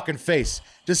in the fucking face.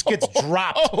 Just gets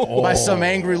dropped by some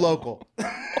angry local.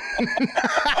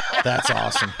 That's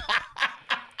awesome.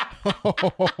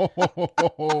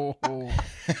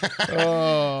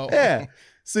 Yeah.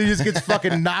 So he just gets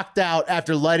fucking knocked out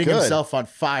after lighting himself on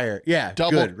fire. Yeah,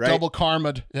 good, right? Double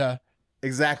karma'd. Yeah.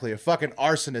 Exactly. A fucking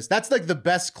arsonist. That's like the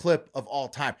best clip of all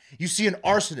time. You see an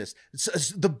arsonist, it's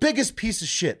the biggest piece of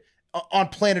shit on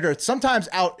planet Earth. Sometimes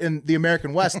out in the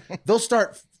American West, they'll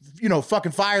start,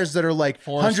 fucking fires that are like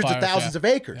Forest hundreds fires, of thousands of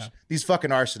acres. Yeah. These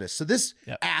fucking arsonists. So this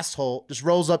asshole just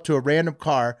rolls up to a random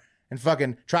car and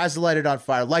fucking tries to light it on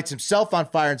fire, lights himself on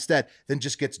fire instead, then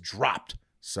just gets dropped.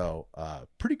 So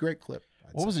pretty great clip.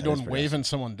 What was he doing waving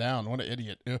someone down? What an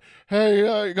idiot.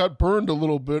 Hey, you got burned a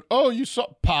little bit. Oh, you saw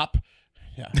pop.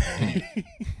 Yeah.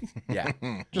 Yeah.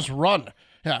 Just run.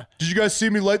 Yeah. Did you guys see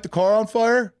me light the car on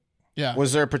fire? Yeah.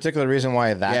 Was there a particular reason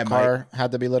why that car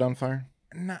had to be lit on fire?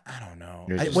 No, I don't know.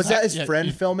 Just- Was that his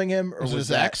friend filming him, or was it was his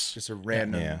that ex? just a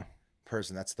random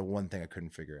person? That's the one thing I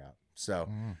couldn't figure out. So,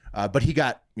 but he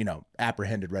got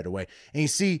apprehended right away. And you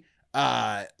see,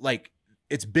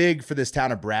 it's big for this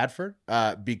town of Bradford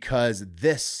because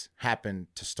this happened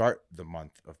to start the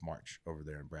month of March over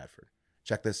there in Bradford.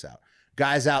 Check this out.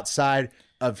 Guy's outside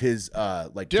of his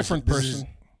Different person.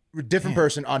 Different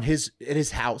person at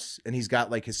his house, and he's got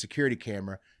like his security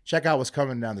camera. Check out what's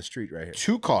coming down the street right here.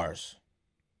 2 cars.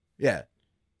 Yeah.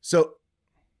 So,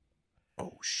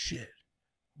 oh shit.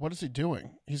 What is he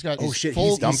doing? He's got. Oh shit!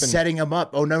 Full, He's setting him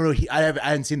up. Oh no! I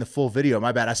hadn't seen the full video.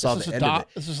 My bad. I saw the end of it.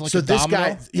 This is like So a this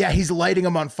domino? guy, he's lighting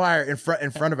him on fire in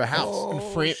front of a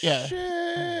house. Yeah.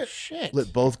 Shit. Shit.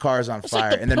 Lit both cars on It's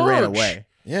fire like the and then ran Purge. away.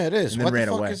 Yeah, it is. And then What ran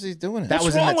the fuck away. is he doing? That What's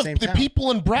was in wrong that with same the town.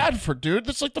 people in Bradford, dude?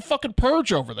 That's like the fucking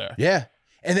purge over there. Yeah,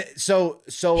 and so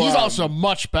He's also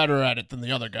much better at it than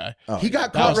the other guy. he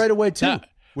got caught right away too,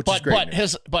 which is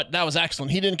great. But that was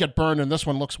excellent. He didn't get burned, and this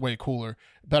one looks way cooler,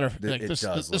 better. Like, It this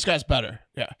does guy's better.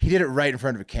 Yeah. He did it right in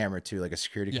front of a camera too, like a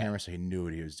security camera, so he knew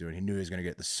what he was doing. He knew he was going to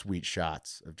get the sweet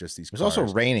shots of just these It was cars.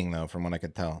 also raining, though, from what I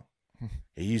could tell.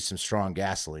 He used some strong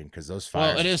gasoline because those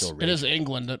fires. Well, are still it is raging.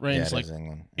 England. It Yeah, rains it like is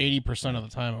England. 80% of the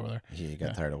time over there. He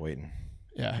got tired of waiting.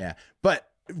 Yeah. Yeah, but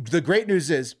the great news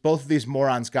is both of these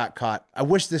morons got caught. I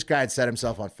wish this guy had set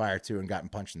himself on fire too and gotten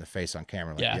punched in the face on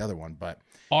camera like the other one. But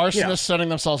Arsonists setting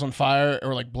themselves on fire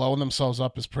or like blowing themselves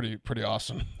up is pretty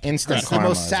awesome. Instant it's the karma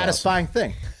most is satisfying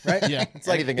thing, right? Yeah. It's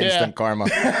like anything instant karma.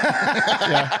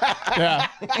 Yeah.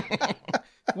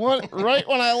 Right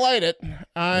when I light it,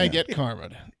 I get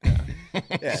karma'd. Yeah. Yeah,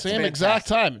 it's Same exact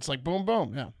time. It's like boom,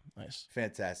 boom. Yeah. Nice.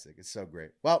 fantastic. It's so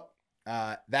great. Well,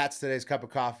 that's today's cup of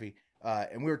coffee.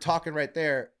 And we were talking right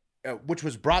there, which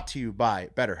was brought to you by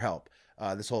BetterHelp.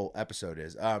 This whole episode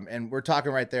is. And we're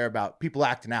talking right there about people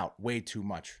acting out way too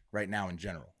much right now in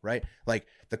general, right? Like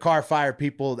the car fire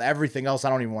people, everything else. I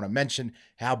don't even want to mention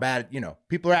how bad,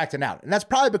 people are acting out. And that's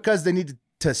probably because they need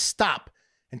to stop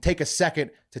and take a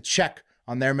second to check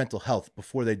on their mental health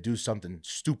before they do something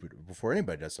stupid or before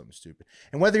anybody does something stupid.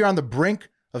 And whether you're on the brink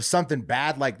of something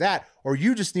bad like that, or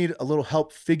you just need a little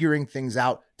help figuring things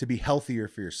out to be healthier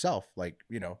for yourself, like,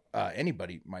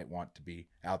 anybody might want to be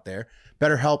out there,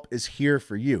 BetterHelp is here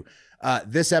for you.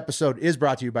 This episode is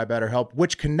brought to you by BetterHelp,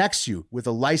 which connects you with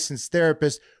a licensed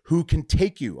therapist who can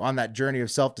take you on that journey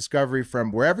of self-discovery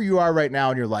from wherever you are right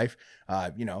now in your life.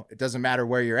 It doesn't matter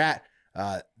where you're at.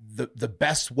 The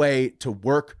best way to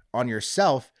work on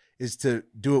yourself is to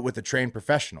do it with a trained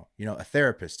professional, a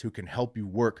therapist who can help you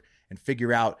work and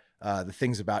figure out the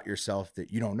things about yourself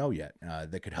that you don't know yet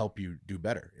that could help you do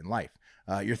better in life.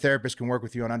 Your therapist can work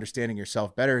with you on understanding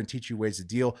yourself better and teach you ways to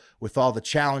deal with all the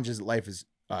challenges that life is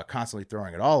constantly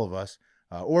throwing at all of us,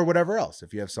 or whatever else,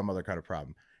 if you have some other kind of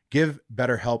problem. Give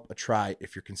BetterHelp a try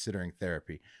if you're considering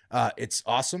therapy. It's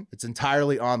awesome. It's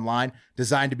entirely online,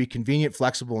 designed to be convenient,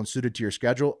 flexible, and suited to your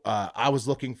schedule. I was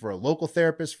looking for a local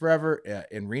therapist forever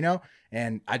in Reno,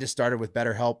 and I just started with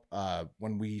BetterHelp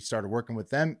when we started working with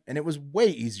them, and it was way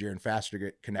easier and faster to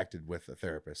get connected with a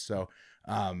therapist. So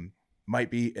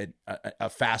might be a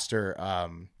faster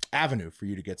avenue for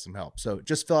you to get some help. So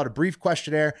just fill out a brief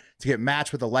questionnaire to get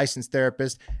matched with a licensed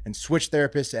therapist and switch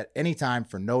therapists at any time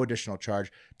for no additional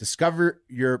charge. Discover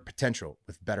your potential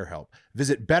with BetterHelp.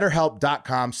 Visit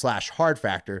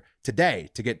BetterHelp.com/hardfactor today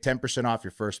to get 10% off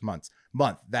your first month.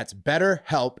 That's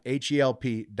BetterHelp,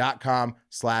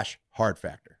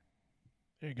 HELP.com/hardfactor.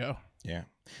 There you go. Yeah.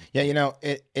 Yeah,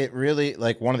 it really,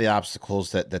 like, one of the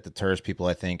obstacles that deters people,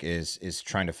 I think, is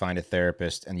trying to find a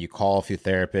therapist, and you call a few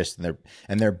therapists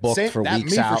and they're booked for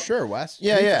weeks out. For sure, Wes.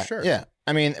 Yeah, for sure. Yeah.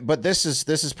 I mean, but this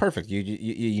is perfect.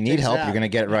 You need help, you're going to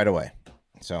get it right away.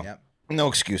 So, no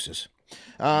excuses.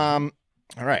 All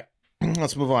right.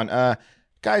 Let's move on.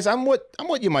 Guys, I'm what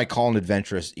you might call an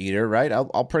adventurous eater, right?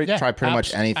 I'll try pretty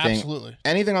much anything. Absolutely.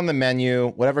 Anything on the menu,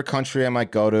 whatever country I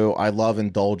might go to, I love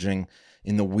indulging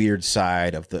in the weird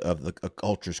side of the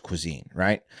culture's cuisine,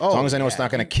 right? As long as I know it's not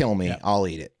going to kill me, I'll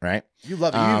eat it, right? You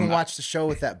love it. You even watched the show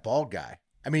with that bald guy.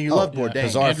 I mean, you love Bourdain.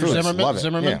 Bizarre Andrew Foods, Zimmerman, love it.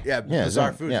 Zimmerman? Yeah,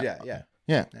 Bizarre Foods.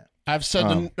 Yeah. I've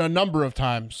said a number of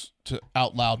times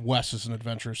out loud, Wes is an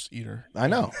adventurous eater. I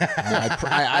know.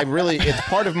 I really, it's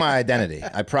part of my identity.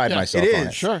 I pride myself on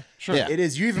it. Sure. Yeah. It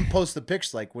is. You even post the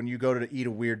pics, like when you go to eat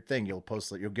a weird thing, you'll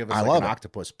give us an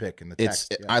octopus pic in the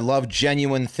text. I love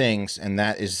genuine things, and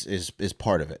that is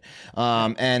part of it.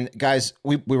 And guys,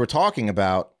 we were talking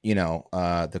about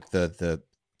the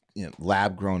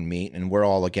lab grown meat, and we're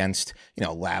all against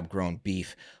lab grown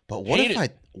beef. But what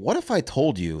if I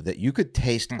told you that you could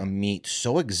taste a meat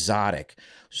so exotic,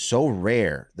 so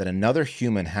rare that another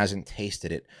human hasn't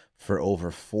tasted it for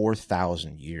over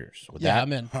 4,000 years? Would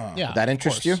I'm in. Yeah, would that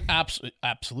interest you?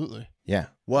 Absolutely. Yeah.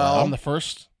 Well, I'm the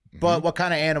first. But what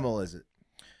kind of animal is it?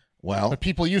 Well, but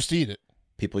people used to eat it.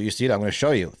 People used to eat it. I'm going to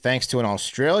show you. Thanks to an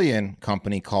Australian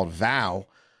company called Vow,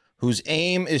 whose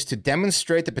aim is to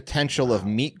demonstrate the potential of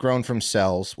meat grown from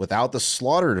cells without the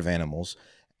slaughter of animals,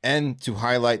 and to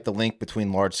highlight the link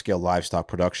between large-scale livestock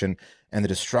production and the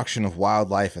destruction of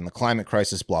wildlife and the climate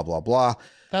crisis, blah, blah, blah.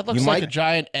 That looks like a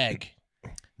giant egg.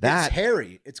 It's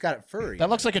hairy. It's got furry.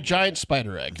 That looks like a giant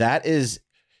spider egg. That is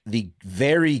the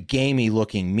very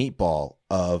gamey-looking meatball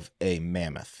of a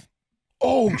mammoth.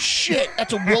 Oh, shit.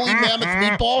 That's a woolly mammoth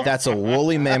meatball? That's a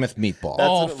woolly mammoth meatball.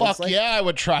 Oh, fuck like. Yeah, I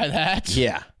would try that.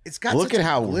 Yeah. It's got Look at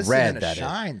how red that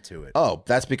shine is. To it. Oh,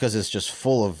 that's because it's just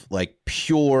full of like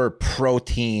pure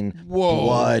protein,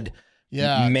 blood,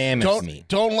 mammoth meat.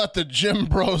 Don't let the gym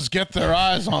bros get their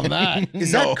eyes on that.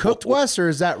 Is that cooked, Wes, or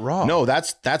is that raw? No,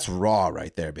 that's raw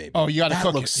right there, baby. Oh, you got to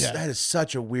cook it. Yeah. That is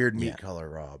such a weird meat color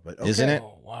raw, but okay. Isn't it?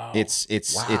 Oh, wow.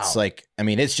 It's like, I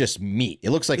mean, it's just meat. It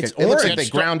looks like it looks like they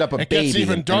ground up a baby. It gets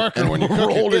even darker when you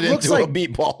rolled it into like a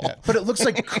meatball. Yeah. But it looks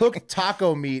like cooked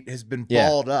taco meat has been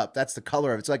balled up. That's the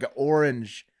color of it. It's like an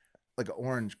orange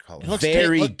color.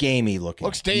 Very gamey looking.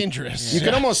 Looks dangerous. You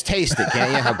can almost taste it,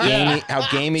 can't you? How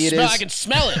gamey it is. I can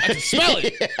smell it. I can smell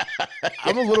it.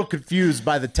 I'm a little confused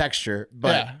by the texture,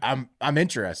 but I'm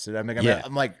interested. I'm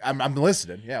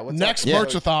listening. Yeah. What's next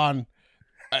Merchathon?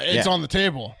 It's on the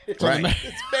table. It's right.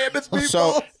 It's mammoth meatball.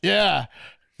 So yeah.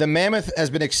 The mammoth has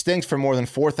been extinct for more than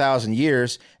 4,000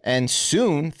 years, and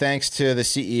soon, thanks to the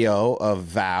CEO of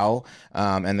Vow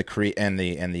and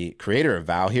the creator of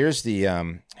Vow, here's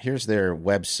their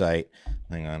website.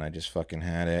 Hang on, I just fucking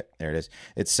had it. There it is.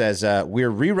 It says,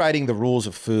 we're rewriting the rules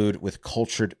of food with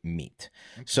cultured meat.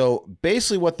 Okay. So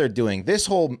basically what they're doing, this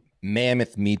whole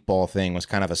mammoth meatball thing was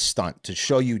kind of a stunt to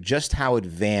show you just how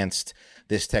advanced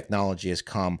this technology has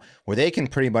come, where they can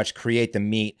pretty much create the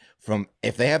meat from,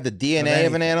 if they have the DNA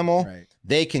of an animal,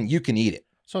 you can eat it.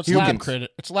 So it's lab created.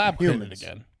 It's lab created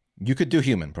again. You could do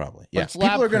human probably. Yeah.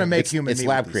 People are going to make human meat. It's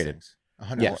lab created.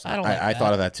 100%. Yeah, I don't like I that.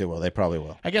 thought of that too. Well, they probably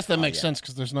will. I guess that makes sense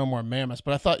because there's no more mammoths.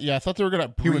 But I thought they were gonna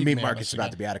breed Human meat mammoths market's again.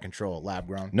 about to be out of control. Lab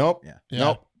grown. Nope. Yeah.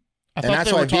 Nope. I And thought that's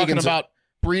they why were talking vegans about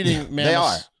breeding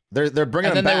mammoths. They are. They're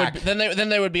bringing And them then back,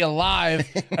 they would be alive,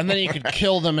 and then you could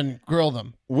kill them and grill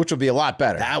them. which would be a lot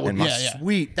better. That would in be my-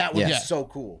 sweet. That would be Yeah. so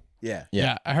cool. Yeah.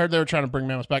 Yeah. I heard they were trying to bring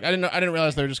mammoths back. I didn't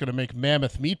realize they were just going to make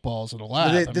mammoth meatballs in a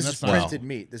lab. This is printed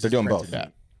meat. they're doing both. meat.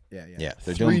 Yeah. Yeah,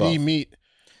 they're doing 3D both. meat.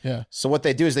 Yeah. So what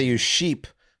they do is they use sheep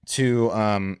to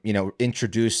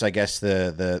introduce, I guess,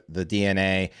 the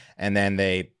DNA, and then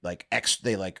they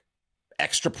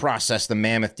extra process the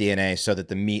mammoth DNA so that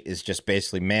the meat is just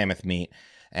basically mammoth meat.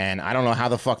 And I don't know how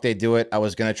the fuck they do it. I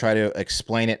was gonna try to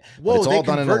explain it, but it's all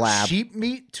done in the lab. Sheep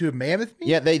meat to mammoth meat.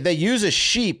 Yeah, they use a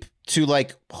sheep to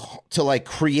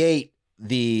create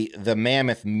the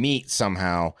mammoth meat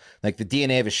somehow, like the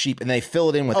DNA of a sheep, and they fill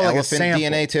it in with like a elephant sample.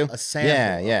 DNA too. A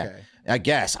sample. Yeah. Okay. I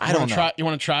guess I don't know. You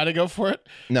want to try to go for it?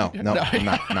 No, I'm not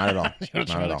at all. wanna try Not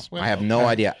at to all. explain I have it? no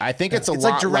idea. I think it's a It's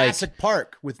lot like Jurassic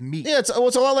Park with meat. Yeah, it's a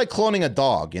lot like cloning a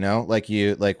dog.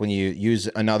 Like when you use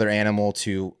another animal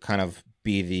to kind of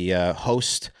be the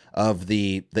host of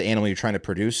the animal you're trying to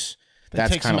produce.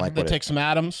 That's kind of like they take some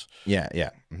atoms. Yeah.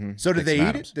 Mm-hmm. So did Take they some eat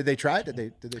atoms. it? Did they try it? Did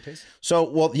they taste it? So,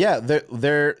 well, yeah,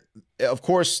 they're of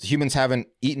course humans haven't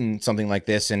eaten something like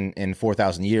this in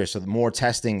 4,000 years. So more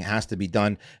testing has to be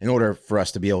done in order for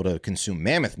us to be able to consume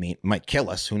mammoth meat. It might kill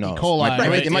us. Who knows? coli,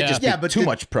 It might right? just Yeah, be but too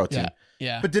much protein.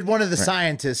 Yeah. But did one of the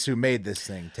scientists who made this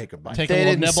thing take a bite? Take They a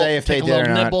little didn't nibble. say if they take a did or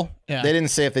little not. nibble. Yeah. They didn't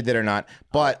say if they did or not.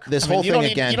 But this I mean, whole you thing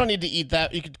don't again. need, you don't need to eat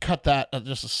that. You could cut that,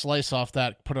 just a slice off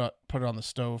that, put it on the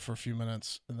stove for a few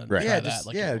minutes, and then Right. try Yeah, that. just-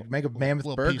 Like yeah, make a mammoth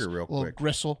little burger piece, real little quick.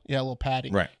 gristle. Yeah, a little patty.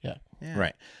 Right. Yeah. Yeah.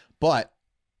 Right. But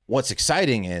what's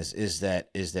exciting is that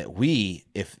we,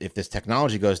 if this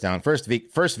technology goes down, first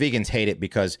vegans hate it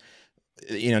because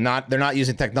they're not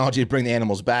using technology to bring the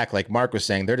animals back, like Mark was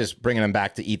saying. They're just bringing them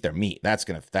back to eat their meat. That's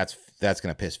gonna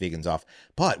piss vegans off.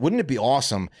 But wouldn't it be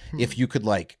awesome if you could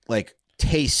like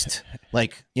taste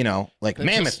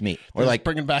mammoth just- meat they're or just like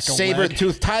bringing back a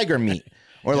saber-toothed tiger meat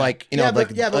or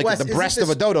but Wes, the isn't breast of a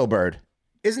this- dodo bird.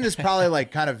 Isn't this probably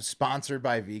like kind of sponsored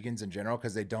by vegans in general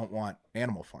because they don't want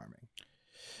animal farming?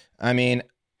 I mean,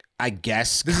 I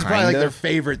guess This is kind probably like of. their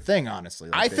favorite thing, honestly.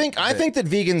 Like I think that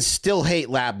vegans still hate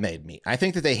lab-made meat. I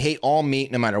think that they hate all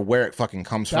meat, no matter where it fucking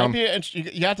comes That'd from. be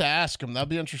you have to ask them. That'd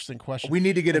be an interesting question. we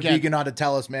need to get a Again, vegan on to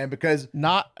tell us, man, because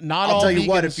Not I'll all tell you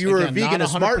what, vegans- if you were again, a vegan, not a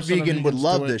smart 100% of vegan would vegans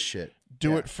love do this shit.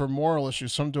 Do Yeah. it for moral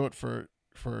issues. Some do it for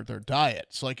their diet.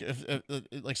 So like if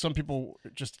like some people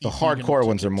just eat The vegan hardcore to-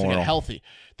 ones are to moral. get healthy.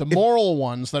 The moral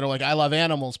ones that are like I love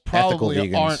animals probably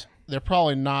vegans. aren't. They're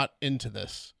probably not into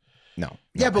this. No.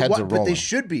 Yeah, No, but heads are but they rolling.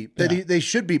 should be. Yeah. They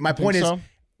should be. My point is, so?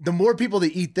 the more people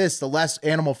that eat this, the less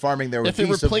animal farming there would If it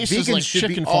be. So replaces, vegans like, should be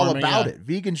chicken all farming, about yeah. it.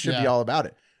 Vegans should be Yeah. all about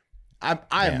it. I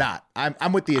am not.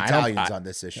 I'm with the I don't- Italians I- on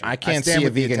this issue. I can't stand see a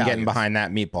with the vegan getting Italians. behind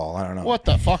that meatball. I don't know. What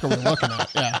the fuck are we looking at?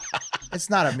 Yeah. It's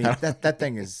not a meat. That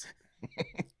thing is.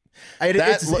 It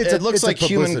Looks it's a like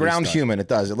human publicity ground stunt. human. It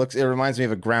does. It reminds me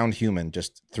of a ground human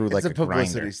just through It's like a a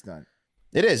publicity grinder. stunt.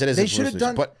 It is. They a should have publicity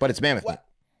done- stunt, but it's mammoth meat. What?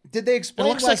 Did they It explain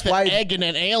looks like Wes, the why? egg in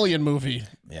an alien movie.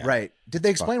 Yeah. Right? Did they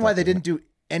explain Fucked why up, they isn't didn't do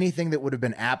anything that would have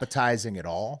been appetizing at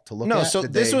all to look No, at? so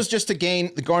Did this they- was just to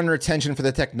garner attention for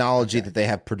the technology that they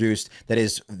have produced that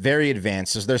is very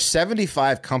advanced. So there's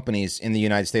 75 companies in the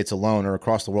United States alone or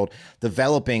across the world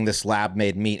developing this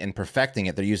lab-made meat and perfecting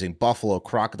it. They're using buffalo,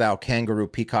 crocodile, kangaroo,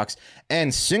 peacocks,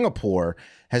 and Singapore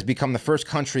has become the first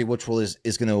country which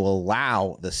is going to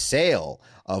allow the sale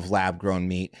of lab-grown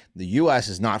meat. The U.S.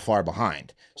 is not far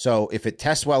behind. So if it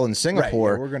tests well in Right,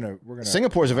 Singapore, yeah, we're gonna.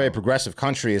 Singapore is a very progressive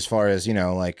country as far as,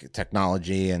 like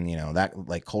technology and, that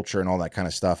like culture and all that kind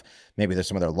of stuff. Maybe there's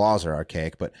some of their laws are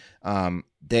archaic, but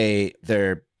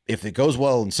they're if it goes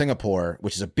well in Singapore,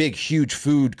 which is a big, huge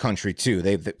food country too,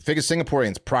 the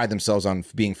Singaporeans pride themselves on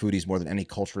being foodies more than any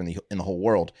culture in the whole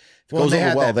world. If it Well, goes they over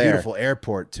had well that there, beautiful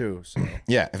airport too. So.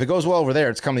 yeah, if it goes well over there,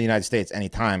 it's coming to the United States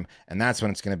anytime, and that's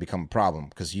when it's going to become a problem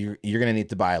because you're going to need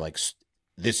to buy like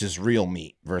this is real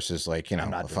meat versus like not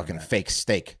a doing fucking that. fake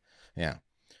steak. Yeah.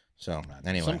 So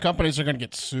anyway, Some companies are going to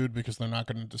get sued because they're not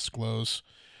going to disclose.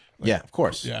 yeah, of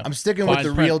course. Yeah. I'm sticking with Fine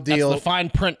the print. real deal. That's the fine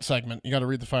print segment. You got to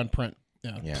read the fine print.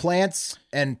 Yeah. Yeah. Plants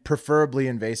and preferably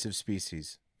invasive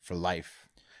species for life.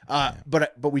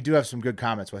 But we do have some good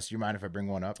comments. Wes, do you mind if I bring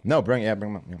one up? No, bring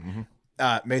them up. Yeah,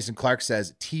 mhm. Mason Clark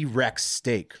says T-Rex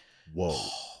steak. Whoa,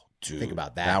 Dude, think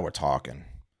about that. Now we're talking.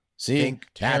 See, Think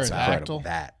that's pterodactyl. incredible.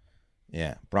 that.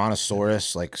 Yeah,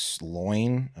 brontosaurus like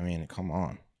loin. I mean, come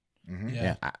on.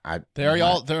 Yeah. I They're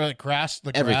like Everything.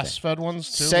 grass fed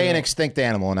ones too. say an They're- extinct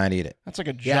animal and I'd eat it. That's like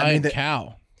a Yeah, giant I mean,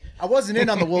 cow. I wasn't in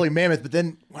on the woolly mammoth, but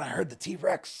then when I heard the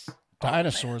T-Rex,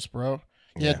 dinosaurs, bro.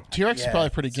 Yeah, T-Rex is probably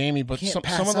pretty gamey, but some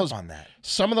of those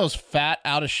some of those fat,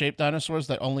 out of shape dinosaurs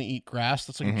that only eat grass,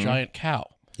 that's like a giant cow.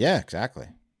 Yeah, exactly.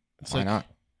 It's Why not?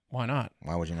 Why not?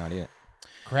 Why would you not eat it?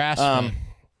 Grass.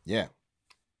 Yeah.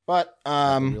 But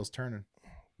the wheels turning.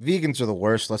 Vegans are the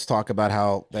worst. Let's talk about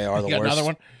how they are the worst. Another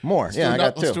one? More. I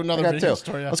got two. Let's do another vegan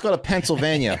story. Yeah. Let's go to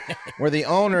Pennsylvania, where the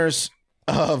owners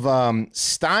of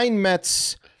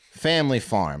Steinmetz Family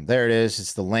Farm. There it is.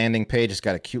 It's the landing page. It's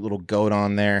got a cute little goat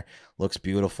on there. Looks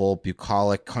beautiful.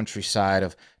 Bucolic countryside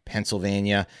of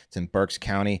Pennsylvania. It's in Berks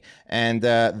County. And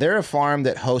they're a farm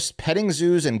that hosts petting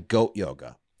zoos and goat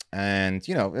yoga. And,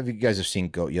 you know, if you guys have seen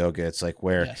goat yoga, it's like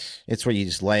where it's where you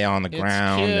just lay on the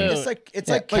ground. Cute. And It's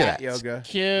like cat yoga. It's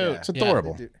cute. it's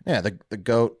adorable. Yeah, the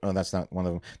goat. Oh, that's not one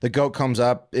of them. The goat comes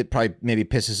up. It probably maybe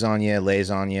pisses on you, lays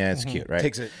on you. It's cute, right?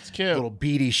 Takes a little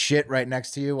beady shit right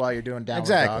next to you while you're doing downward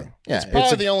Exactly. dog. Yeah, It's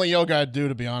probably the only yoga I'd do,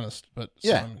 to be honest. But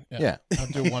Yeah. I'll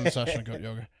do one session of goat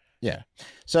yoga. Yeah.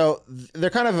 So they're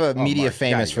kind of media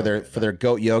famous for their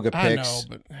goat yoga pics. I know,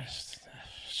 but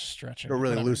stretching. It'll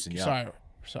really loosen you up. Sorry.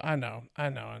 So I know,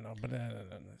 but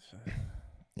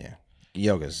Yeah.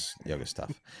 Yoga's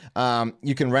tough.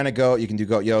 You can rent a goat. You can do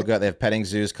goat yoga. They have petting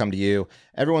zoos come to you.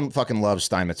 Everyone fucking loves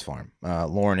Steinmetz Farm.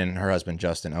 Lauren and her husband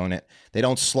Justin own it. They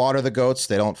don't slaughter the goats.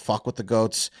 They don't fuck with the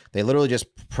goats. They literally just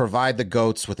provide the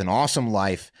goats with an awesome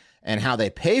life. And how they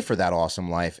pay for that awesome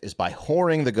life is by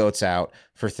whoring the goats out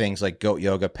for things like goat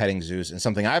yoga, petting zoos, and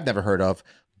something I've never heard of,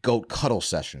 goat cuddle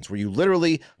sessions, where you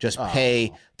literally just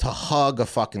pay to hug a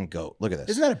fucking goat. Look at this.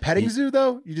 Isn't that a petting zoo,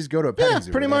 though? You just go to a petting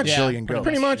zoo. Pretty much. Goats.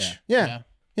 Pretty much. Yeah.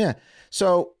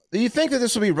 So you think that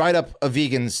this will be right up a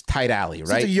vegan's tight alley,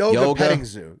 right? It's a yoga petting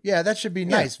zoo. Yeah, that should be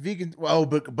nice. Vegan. Well,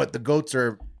 but the goats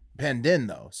are penned in,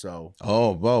 though. So.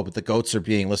 Oh, whoa, but the goats are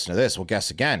being, listen to this. Well,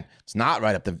 guess again. It's not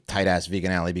right up the tight ass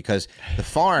vegan alley because the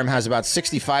farm has about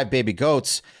 65 baby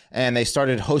goats. And they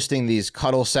started hosting these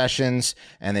cuddle sessions,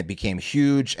 and they became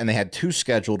huge. And they had two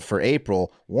scheduled for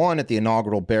April, one at the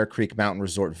inaugural Bear Creek Mountain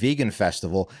Resort Vegan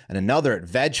Festival, and another at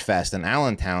Veg Fest in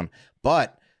Allentown.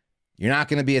 But you're not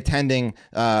going to be attending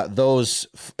those.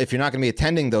 If you're not going to be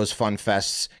attending those fun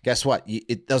fests, guess what?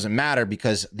 It doesn't matter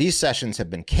because these sessions have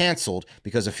been canceled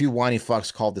because a few whiny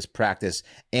fucks called this practice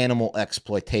animal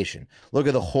exploitation. Look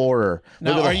at the horror.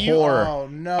 Now, Look at the horror. Oh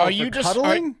no! Are you just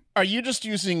cuddling? Are you just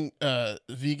using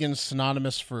vegan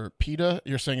synonymous for PETA?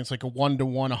 You're saying it's like a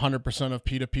 1-to-1, 100% of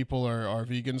PETA people are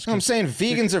vegans? No, I'm saying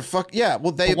vegans are fuck. Yeah,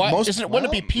 well, they why, most. Wouldn't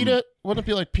it be PETA? Wouldn't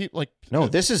it be like No,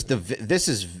 this is the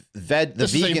vegans that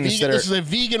are. This is a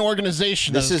vegan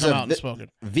organization. This is out and spoken.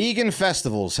 Vegan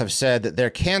festivals have said that they're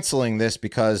canceling this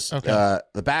because the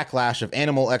backlash of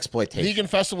animal exploitation. Vegan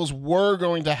festivals were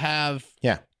going to have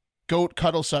goat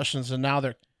cuddle sessions, and now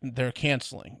they're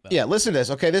canceling them. Yeah, listen to this.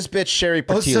 Okay, this bitch Sherry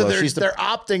Portillo. They're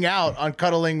opting out on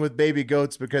cuddling with baby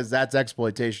goats because that's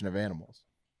exploitation of animals.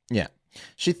 Yeah,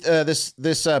 she this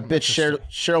bitch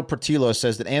Cheryl Portillo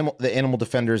says that the animal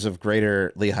defenders of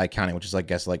Greater Lehigh County, which is I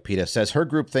guess like PETA, says her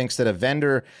group thinks that a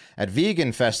vendor at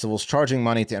vegan festivals charging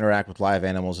money to interact with live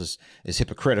animals is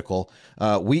hypocritical.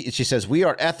 She says we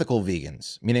are ethical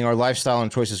vegans, meaning our lifestyle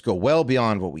and choices go well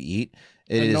beyond what we eat.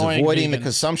 It is avoiding the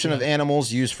consumption of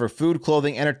animals used for food,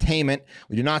 clothing, entertainment.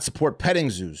 We do not support petting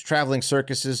zoos, traveling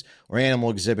circuses, or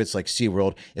animal exhibits like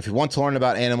SeaWorld. If we want to learn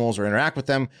about animals or interact with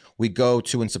them, we go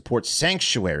to and support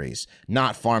sanctuaries,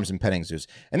 not farms and petting zoos.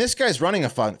 And this guy's running a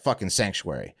fucking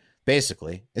sanctuary,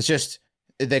 basically. It's just,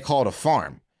 they call it a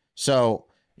farm. So,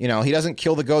 you know, he doesn't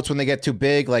kill the goats when they get too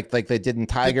big like they did in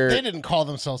Tiger. They didn't call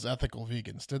themselves ethical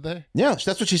vegans, did they? Yeah,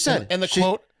 that's what she said. In the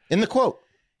quote? In the quote.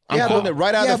 I'm quoting it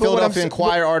right out of the Philadelphia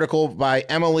Inquirer article by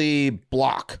Emily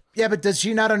Block. Yeah, but does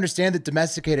she not understand that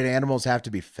domesticated animals have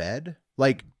to be fed?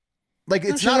 Like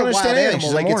it's not a wild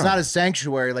animal. Like it's not a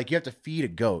sanctuary. Like you have to feed a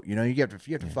goat. You know, you have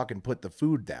to fucking put the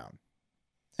food down.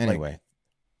 Anyway,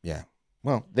 yeah.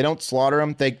 Well, they don't slaughter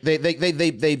them. They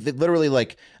literally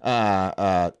like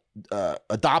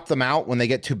adopt them out when they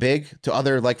get too big to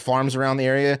other like farms around the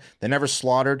area. They're never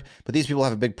slaughtered, but these people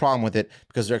have a big problem with it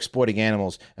because they're exploiting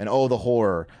animals. And oh, the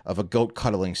horror of a goat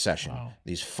cuddling session. Wow.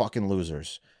 These fucking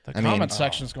losers. The comment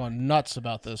section's going nuts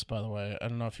about this, by the way. I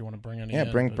don't know if you want to bring any. Yeah,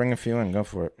 bring a few in. Go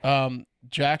for it.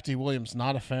 Jack D. Williams,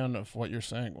 not a fan of what you're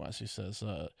saying, Wes. He says,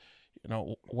 you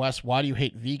know, Wes, why do you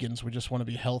hate vegans? We just want to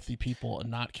be healthy people and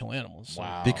not kill animals.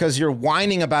 Wow. Because you're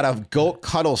whining about a goat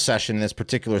cuddle session in this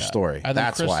particular story.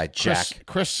 That's why, Jack.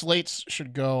 Chris Slates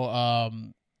should go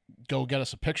get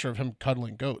us a picture of him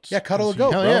cuddling goats. Yeah, cuddle a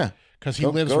goat, bro. Yeah. Because he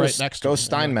lives right next to Go him.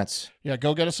 Steinmetz. Yeah,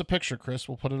 go get us a picture, Chris.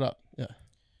 We'll put it up. Yeah.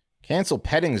 Cancel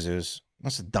petting zoos.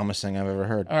 That's the dumbest thing I've ever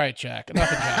heard. All right, Jack.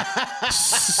 Enough of Jack.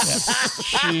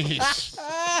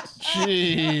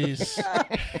 Jeez.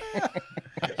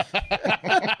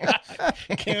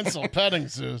 Cancel petting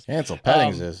zoos. Cancel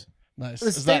petting zoos. Nice. The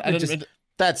Is that, I statement didn't,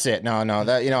 That's it. No.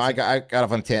 That I got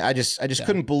off on a tangent. I just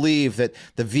couldn't believe that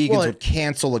the vegans would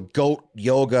cancel a goat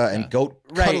yoga and goat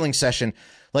cuddling session.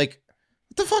 Like,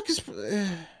 what the fuck is?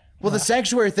 Well, the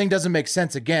sanctuary thing doesn't make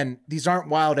sense. Again, these aren't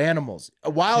wild animals.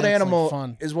 A wild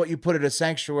animal is what you put at a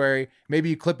sanctuary. Maybe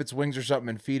you clip its wings or something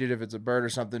and feed it if it's a bird or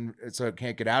something, so it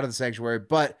can't get out of the sanctuary.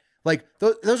 But like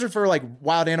those are for like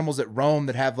wild animals that roam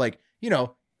that have like, you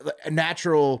know,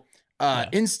 natural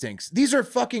instincts. These are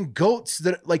fucking goats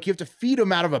that like you have to feed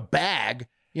them out of a bag,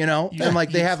 you know, and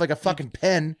like they have like a fucking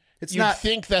pen. It's You'd not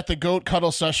think that the goat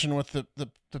cuddle session with the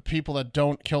people that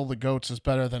don't kill the goats is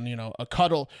better than, you know, a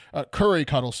curry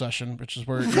cuddle session, which is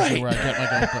where usually where I get my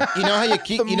goat. But You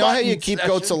know how you keep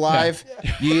goats alive?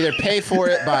 You either pay for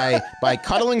it by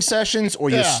cuddling sessions or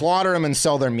you slaughter them and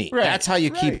sell their meat. Right. That's how you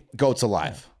keep goats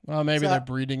alive. Well, maybe they're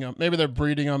breeding them. Maybe they're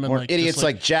breeding them, and Or like idiots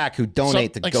like Jack who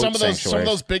donate to goat sanctuaries. some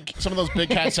of those big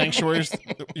cat sanctuaries.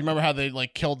 You remember how they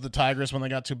like killed the tigers when they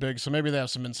got too big? So maybe they have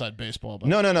some inside baseball. But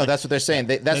No. That's what they're saying.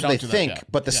 That's what they think.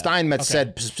 That, but the Steinmetz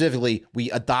said specifically,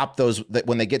 we adopt those that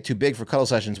when they get too big for cuddle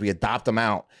sessions, we adopt them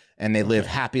out and they live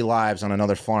happy lives on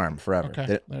another farm forever.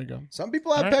 Okay, there you go. some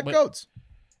people have pet goats.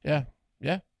 Yeah.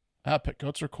 Pet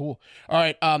goats are cool. All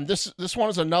right, this one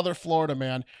is another Florida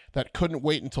man that couldn't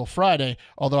wait until Friday.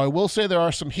 Although I will say there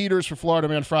are some heaters for Florida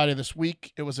Man Friday this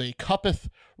week. It was a cuppeth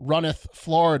runneth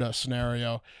Florida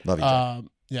scenario. Love you, Jack.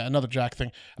 Yeah, another Jack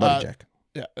thing. Love you, Jack.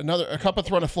 Yeah, a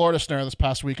cuppeth runneth Florida scenario this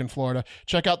past week in Florida.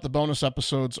 Check out the bonus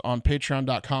episodes on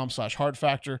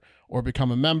patreon.com/hardfactor or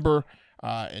become a member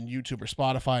in YouTube or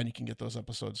Spotify, and you can get those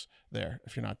episodes there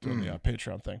if you're not doing the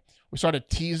Patreon thing. We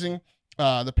started teasing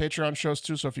the Patreon shows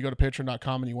too, so if you go to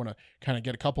patreon.com and you want to kind of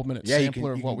get a couple minutes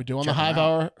sampler of what we do on the Hive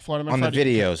Hour Florida Man on Friday,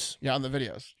 the videos. on the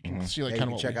videos, you can see like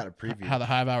kind of check out a preview how the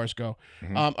Hive Hours go.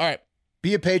 All right,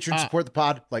 be a patron, support the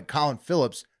pod, like Colin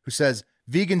Phillips, who says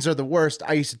vegans are the worst.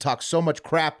 I used to talk so much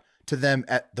crap to them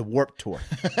at the Warped Tour.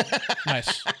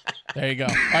 nice. There you go.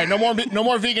 All right, no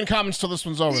more vegan comments till this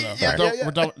one's over though.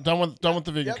 We're done with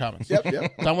the vegan comments.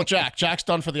 Yep. Done with Jack. Jack's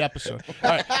done for the episode. All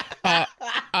right.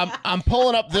 I'm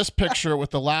pulling up this picture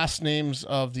with the last names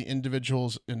of the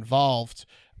individuals involved.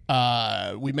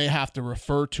 We may have to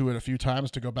refer to it a few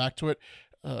times to go back to it,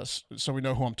 so we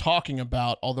know who I'm talking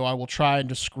about. Although I will try and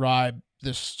describe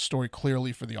this story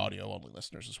clearly for the audio-only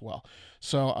listeners as well.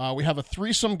 So we have a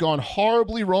threesome gone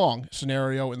horribly wrong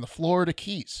scenario in the Florida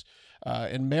Keys.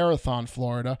 In Marathon,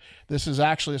 Florida. This is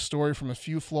actually a story from a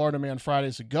few Florida Man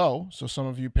Fridays ago, so some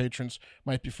of you patrons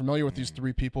might be familiar with these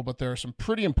three people, but there are some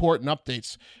pretty important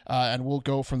updates, and we'll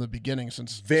go from the beginning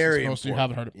since most of you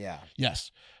haven't heard it. Yeah. Yes.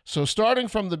 So starting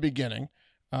from the beginning,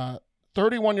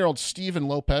 31-year-old Steven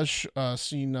Lopez,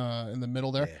 seen in the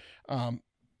middle there,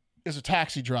 is a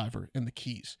taxi driver in the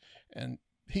Keys, and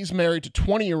he's married to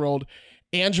 20-year-old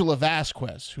Angela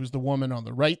Vasquez, who's the woman on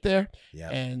the right there. Yeah.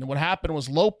 And what happened was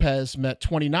Lopez met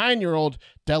 29-year-old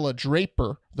Della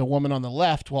Draper, the woman on the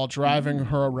left, while driving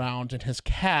her around in his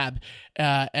cab.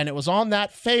 And it was on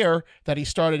that fare that he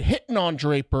started hitting on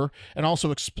Draper and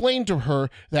also explained to her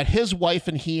that his wife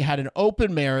and he had an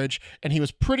open marriage and he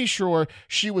was pretty sure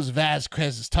she was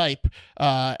Vasquez's type.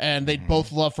 And they'd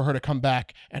both love for her to come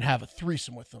back and have a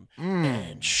threesome with them.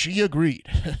 And she agreed.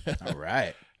 All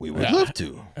right. We would love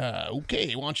to.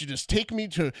 Okay, why don't you just take me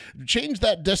to change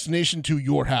that destination to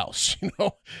your house? You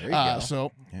know, There you go.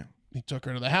 So he took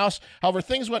her to the house. However,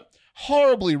 things went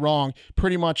horribly wrong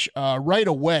pretty much right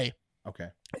away. Okay.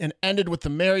 And ended with the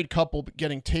married couple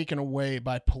getting taken away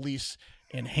by police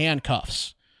in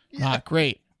handcuffs. Not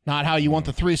great. Not how you want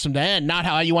the threesome to end. Not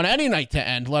how you want any night to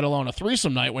end, let alone a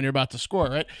threesome night when you're about to score,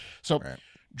 right? So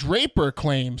Draper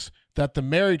claims that the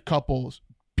married couples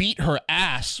beat her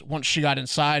ass once she got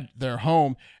inside their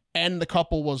home, and the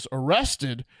couple was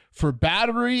arrested for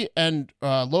battery, and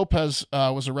Lopez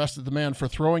was arrested, the man, for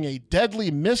throwing a deadly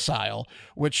missile,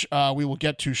 which we will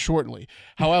get to shortly.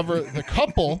 However, the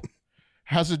couple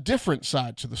has a different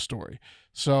side to the story.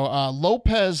 So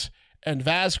Lopez and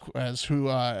Vasquez, who,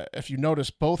 if you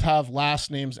notice, both have last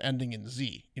names ending in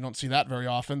Z. You don't see that very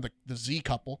often, the Z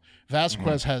couple.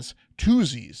 Vasquez has two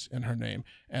Z's in her name,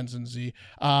 ends in Z.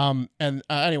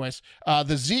 Anyways,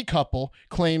 the Z couple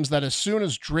claims that as soon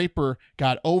as Draper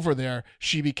got over there,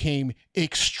 she became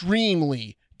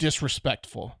extremely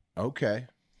disrespectful. Okay.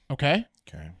 Okay?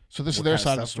 Okay. So this is What their kind of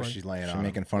side of the stuff was story. she laying She on?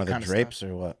 making fun of the kind of drapes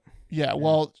or what? Yeah,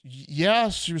 well, yeah,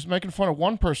 she was making fun of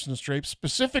one person's drape.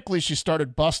 Specifically, she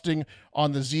started busting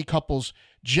on the Z couple's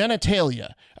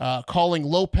genitalia, calling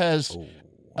Lopez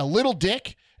a little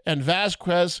dick and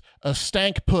Vasquez a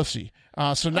stank pussy.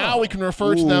 So now we can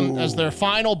refer to them as their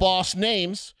final boss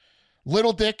names,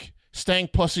 Little Dick,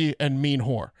 Stank Pussy, and Mean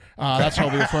Whore. That's how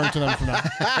we'll be referring to them from now.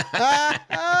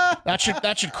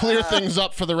 That should clear things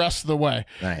up for the rest of the way.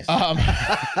 Nice.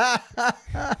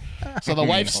 So the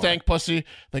wife's Stank Pussy,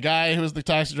 the guy who was the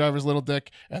taxi driver's Little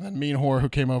Dick, and then Mean Whore who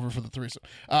came over for the threesome.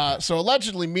 So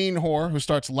allegedly Mean Whore, who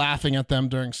starts laughing at them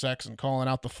during sex and calling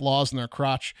out the flaws in their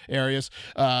crotch areas,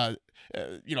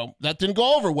 that didn't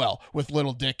go over well with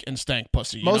Little Dick and Stank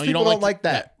Pussy. Most people don't like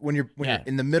that yeah. when you're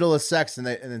in the middle of sex and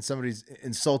then somebody's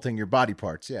insulting your body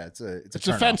parts. Yeah, it's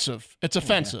offensive. It's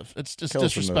offensive. It's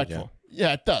disrespectful. Mood,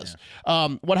 yeah, it does.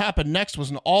 Yeah. What happened next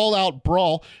was an all-out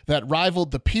brawl that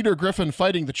rivaled the Peter Griffin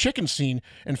fighting the chicken scene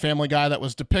in Family Guy that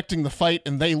was depicting the fight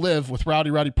in They Live with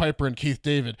Rowdy Roddy Piper and Keith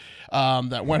David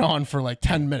that went on for like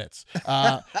 10 minutes.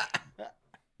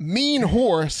 Mean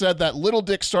Whore said that Little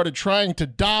Dick started trying to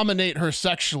dominate her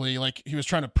sexually, like he was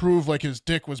trying to prove like his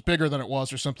dick was bigger than it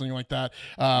was or something like that,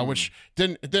 which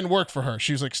didn't work for her.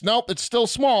 She was like, nope, it's still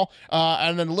small.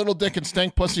 And then Little Dick and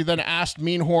Stank Pussy then asked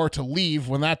Mean Whore to leave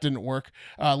when that didn't work,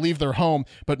 leave their home.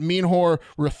 But Mean Whore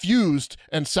refused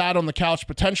and sat on the couch,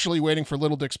 potentially waiting for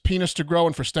Little Dick's penis to grow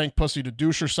and for Stank Pussy to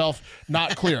douche herself.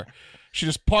 Not clear. She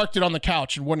just parked it on the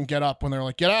couch and wouldn't get up when they were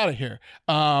like, get out of here.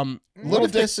 What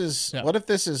if this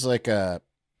is like a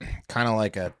kind of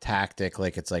like a tactic,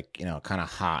 like it's like, kind of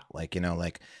hot, like,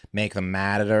 like make them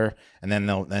mad at her and then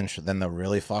they'll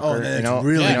really fuck her.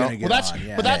 That's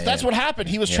what happened.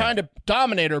 He was trying to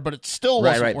dominate her, but it still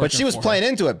wasn't working. But she was playing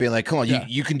into it, being like, come on,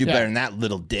 you can do better than that,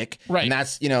 little dick. Right. And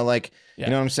that's, you know what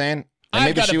I'm saying? And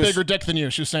I've got a bigger dick than you.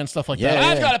 She was saying stuff like that.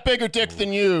 I've got a bigger dick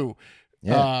than you.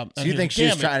 Yeah. So you think she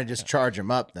was trying to just charge him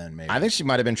up then, maybe? I think she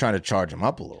might have been trying to charge him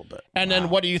up a little bit. And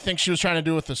then what do you think she was trying to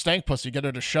do with the Stank Pussy? Get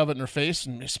her to shove it in her face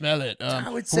and smell it?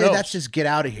 I would say that's just get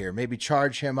out of here. Maybe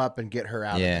charge him up and get her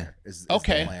out of there. Is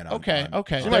okay. The plan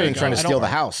Okay. She might have been trying to steal the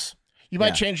house. You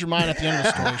might change your mind at the end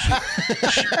of the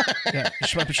story.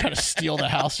 She might be trying to steal the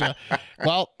house. Yeah.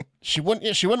 Well, she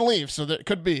wouldn't leave, so that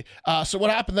could be. So what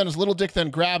happened then is Little Dick then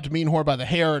grabbed Mean Whore by the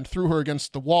hair and threw her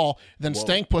against the wall. Then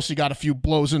Stank Pussy got a few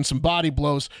blows in, some body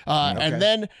blows, and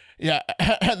then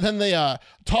they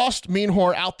tossed Mean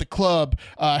Whore out the club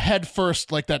head first,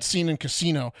 like that scene in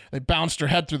Casino. They bounced her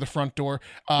head through the front door,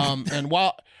 and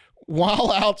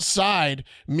while outside,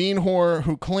 Mean Whore,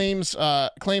 who claims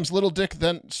Little Dick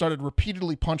then started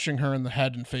repeatedly punching her in the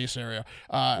head and face area.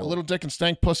 Little Dick and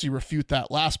Stank Pussy refute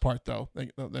that last part, though.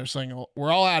 They're saying,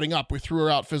 we're all adding up. We threw her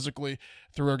out physically,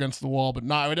 threw her against the wall, but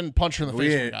we didn't punch her in the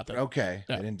face when we got there. Okay.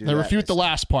 Yeah. They didn't do They that. refute the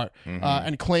last part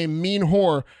and claim Mean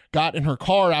Whore got in her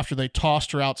car after they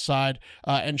tossed her outside,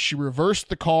 and she reversed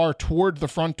the car toward the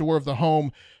front door of the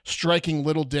home, striking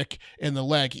Little Dick in the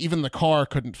leg. Even the car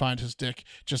couldn't find his dick,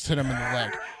 just hit him in the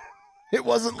leg. It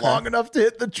wasn't long enough to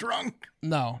hit the trunk.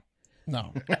 No.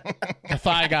 The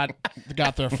thigh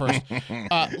got there first.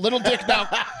 Little Dick now...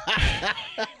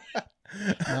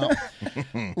 No.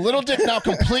 Little Dick now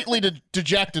completely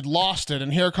dejected, lost it,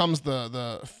 and here comes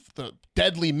the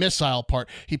deadly missile part.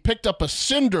 He picked up a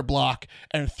cinder block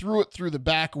and threw it through the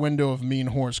back window of Mean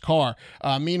Whore's car.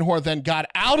 Mean Whore then got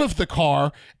out of the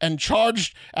car and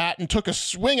charged at and took a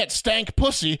swing at Stank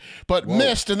Pussy, but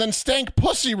missed, and then Stank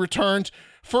Pussy returned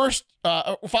first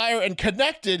fire and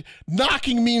connected,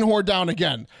 knocking Mean Whore down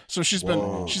again. So she's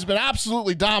been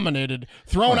absolutely dominated,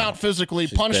 thrown out physically,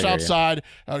 punched outside,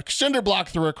 cinder block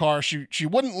through her car. She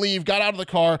wouldn't leave, got out of the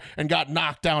car, and got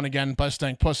knocked down again by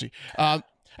Stank Pussy.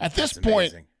 At this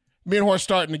point, Mean Whore's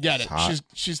starting to get it.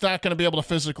 She's not going to be able to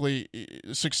physically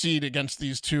succeed against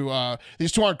these two.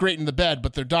 These two aren't great in the bed,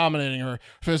 but they're dominating her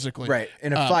physically. Right.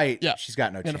 In a fight, she's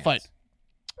got no chance. In a fight.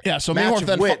 Yeah, so Mean Whore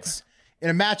then... In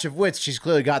a match of wits, she's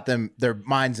clearly got their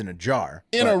minds in a jar.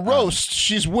 In a roast,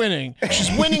 she's winning.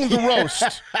 She's winning the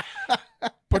roast,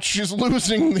 but she's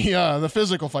losing the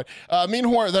physical fight. Mean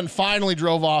Whore then finally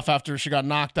drove off after she got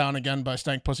knocked down again by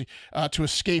Stank Pussy to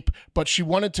escape, but she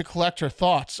wanted to collect her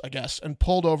thoughts, I guess, and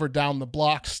pulled over down the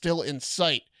block, still in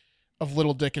sight of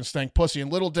Little Dick and Stank Pussy.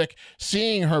 And Little Dick,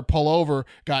 seeing her pull over,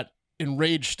 got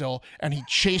enraged still, and he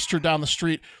chased her down the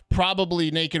street, probably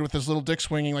naked with his little dick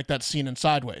swinging, like that scene in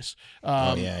Sideways.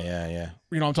 Yeah.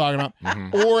 You know what I'm talking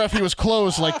about? Or if he was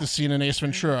clothes, like the scene in Ace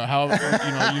Ventura. However,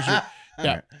 usually,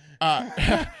 yeah.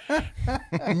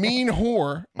 Mean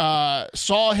Whore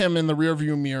saw him in the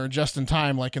rearview mirror just in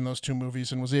time, like in those two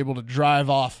movies, and was able to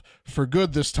drive off for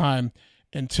good this time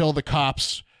until the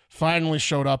cops finally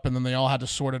showed up, and then they all had to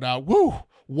sort it out. Woo!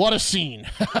 What a scene.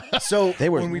 So They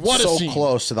were What a so scene.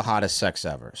 close to the hottest sex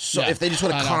ever. So Yeah, if they just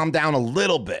would I have know. calmed down a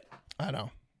little bit. I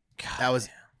know. that was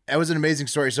an amazing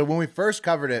story. So when we first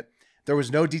covered it, there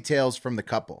was no details from the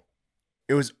couple.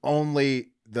 It was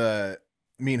only the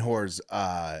mean whore's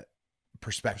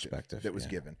perspective that was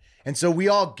given. And so we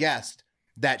all guessed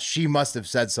that she must have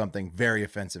said something very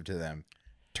offensive to them.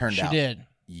 Turned out. She did.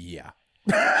 Yeah.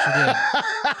 She did.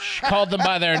 She called them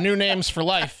by their new names for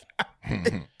life.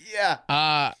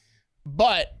 Yeah.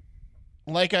 But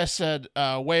like I said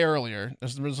way earlier,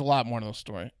 there's a lot more to the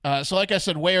story. So like I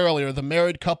said way earlier, the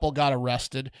married couple got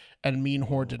arrested and Mean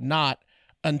Whore did not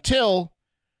until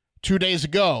 2 days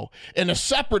ago in a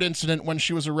separate incident when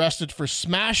she was arrested for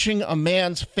smashing a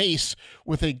man's face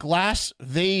with a glass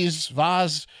vase,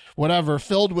 whatever,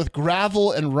 filled with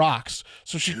gravel and rocks.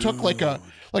 So she took like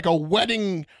a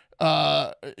wedding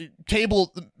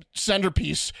table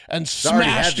centerpiece and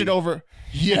smashed it over.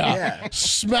 Yeah,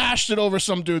 smashed it over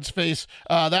some dude's face.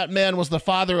 That man was the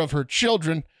father of her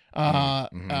children.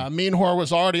 Mean Whore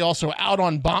was already also out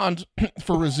on bond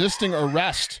for resisting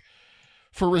arrest.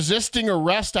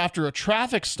 After a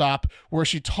traffic stop where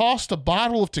she tossed a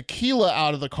bottle of tequila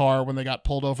out of the car when they got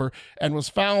pulled over and was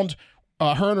found,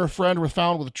 her and her friend were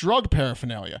found with drug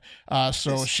paraphernalia.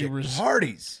 So she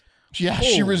parties. Yeah,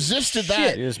 she resisted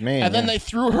that. It was mean, and then they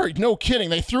threw her, no kidding,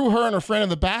 they threw her and her friend in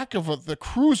the back of the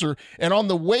cruiser. And on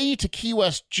the way to Key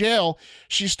West jail,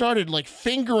 she started like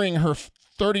fingering her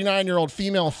 39-year-old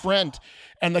female friend.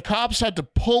 And the cops had to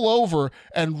pull over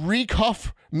and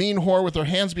recuff Mean Whore with her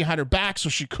hands behind her back so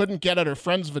she couldn't get at her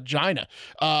friend's vagina.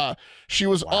 She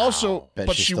was also, Bet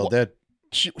but she she still did.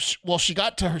 She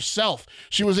got to herself.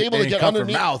 She was able They to didn't get cuff her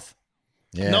underneath. mouth.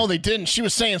 Yeah. No, they didn't. She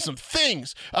was saying some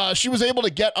things. She was able to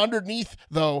get underneath,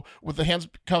 though, with the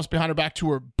handcuffs behind her back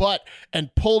to her butt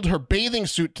and pulled her bathing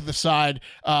suit to the side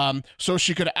so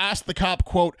she could ask the cop,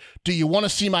 quote, "Do you want to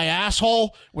see my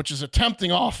asshole?" Which is a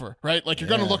tempting offer, right? Like, you're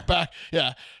going to look back.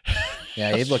 Yeah.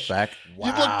 Yeah, he'd look back. You'd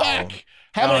look back.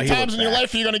 How Oh, many he times looked in your back.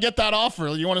 life are you going to get that offer?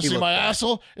 You want to see looked my back.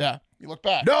 asshole? Yeah. You look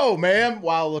back. No, ma'am.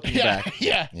 While looking Yeah, back.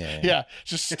 yeah.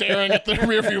 Just staring at the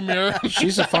rearview mirror.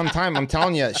 She's a fun time. I'm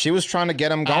telling you, she was trying to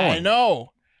get him going. I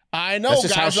know. That's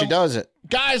just guys. how she does it.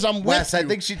 Guys, I'm with Wes, you. I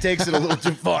think she takes it a little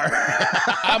too far.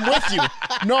 I'm with you.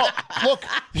 No, look,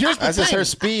 here's the That's thing. just her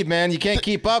speed, man. You can't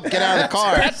keep up. Get out of the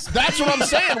car. That's what I'm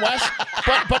saying, Wes.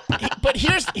 But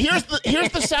here's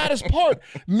the saddest part.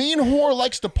 Mean Whore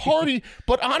likes to party,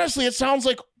 but honestly, it sounds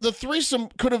like the threesome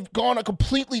could have gone a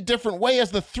completely different way,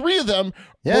 as the three of them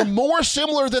were more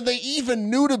similar than they even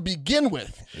knew to begin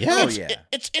with. Yeah.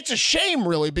 It's a shame,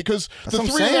 really, because That's the what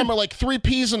I'm three of saying. them are like three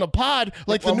peas in a pod,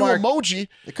 like the new Mark, emoji.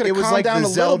 It could It have was calmed like down the a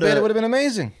little bit. Zelda- It would have been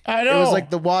amazing. I know. It was like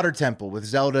the water temple with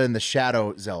Zelda and the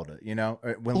shadow Zelda, you know?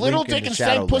 When Little Link Dick the and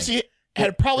Shadow Stank Pussy Link.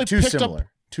 had probably Too picked similar. up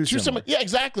Too similar. Yeah,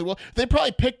 exactly. Well, they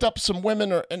probably picked up some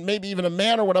women and maybe even a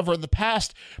man or whatever in the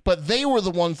past, but they were the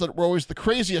ones that were always the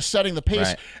craziest, setting the pace.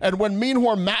 Right. And when Mean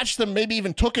Whore matched them, maybe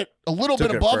even took it a little Took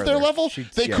bit it above their further. level, She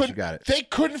they couldn't. got it. They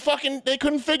couldn't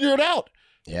figure it out.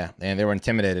 Yeah, and they were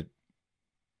intimidated.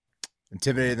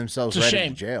 Intimidated themselves It's a right shame.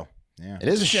 into jail. Yeah. It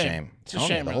is It's a a shame. shame. It's a Tell me,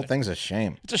 shame, The whole really. thing's a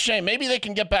shame. It's a shame. Maybe they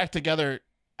can get back together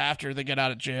after they get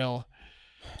out of jail.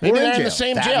 Or Maybe in they're in the jail.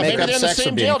 same That jail. Maybe makeup they're in the sex would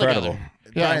same be jail incredible. together.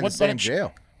 Probably in the what same about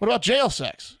jail. What about jail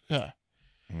sex? Yeah.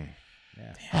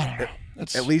 I don't know.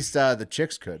 It's At least the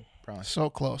chicks could. Probably. so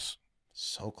close.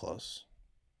 So close.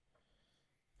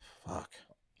 Fuck.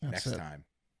 That's Next it. time.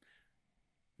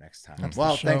 Next time. That's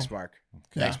Well, the show. thanks, Mark.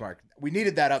 Yeah. Thanks, Mark. We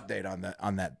needed that update on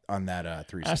that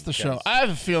threesome. That's the show. because- I have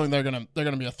a feeling they're gonna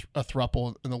be a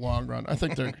throuple in the long run. I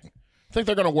think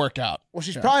they're gonna work out. Well,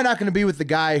 she's probably not going to be with the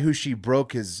guy who she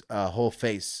broke his whole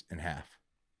face in half,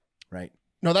 right?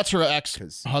 No, that's her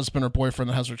ex-husband or boyfriend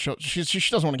that has her children. She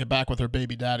doesn't want to get back with her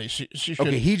baby daddy. She should.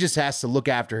 Okay, he just has to look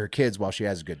after her kids while she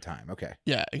has a good time. Okay.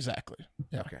 Yeah, exactly.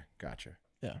 Yeah. Okay, gotcha.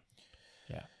 Yeah.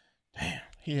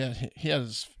 Damn.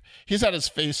 He's had his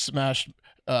face smashed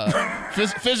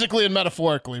physically and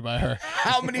metaphorically by her.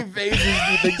 How many phases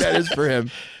do you think that is for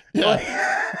him?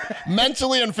 Yeah.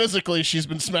 Mentally and physically, she's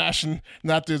been smashing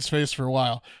that dude's face for a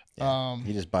while.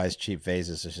 He just buys cheap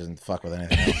vases so she doesn't fuck with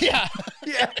anything. Yeah.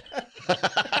 Yeah.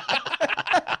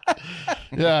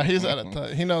 Yeah, he's at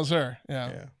it. He knows her. Yeah.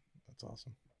 Yeah. That's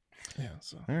awesome. Yeah.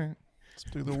 So All right. let's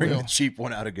do the Bring the wheel. cheap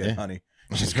one out again, Yeah. honey.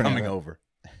 She's coming over.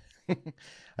 I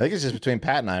think it's just between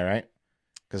Pat and I, right?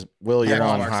 Because Will, you're Yeah,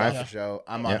 on Mark's Hive. off the show.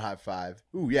 I'm on Yep. High Five.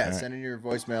 Ooh, yeah. All right. Send in your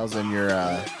voicemails and your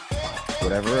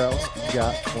whatever else you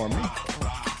got for me.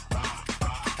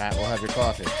 Pat will have your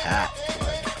coffee. Pat.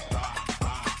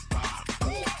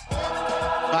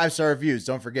 5-star reviews.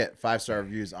 Don't forget 5-star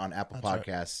reviews on Apple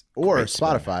Podcasts or Great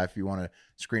Spotify. spin. If you want to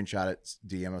screenshot it,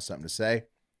 DM us something to say.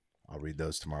 I'll read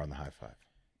those tomorrow on the high five.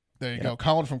 There you go.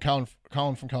 Colin from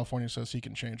California says he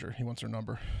can change her. He wants her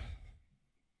number.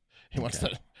 He wants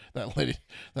that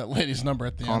lady's number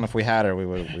at the Colin, end. if we had her, we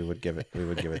would give it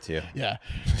to you. Yeah,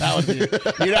 that would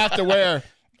be. You'd have to wear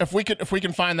if we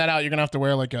can find that out. You're gonna have to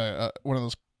wear like a one of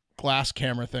those glass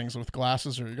camera things with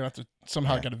glasses, or you're gonna have to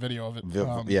somehow get a video of it.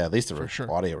 At least for sure.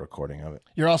 audio recording of it.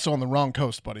 You're also on the wrong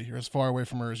coast, buddy. You're as far away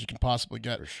from her as you can possibly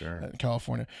get. For sure. In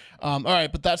California. All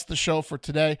right, but that's the show for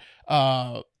today.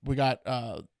 We got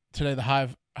today the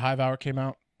Hive Hour came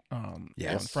out.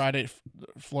 Yes. On Friday,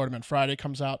 Florida Man Friday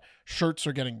comes out. Shirts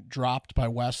are getting dropped by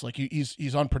Wes. Like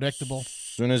he's unpredictable. As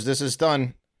soon as this is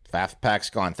done, Faf Pack's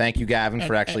gone. Thank you, Gavin,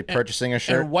 for actually purchasing a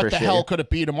shirt. And what Appreciate the hell you. could it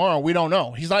be tomorrow? We don't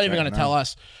know. He's not even going to tell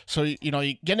us. So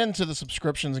you get into the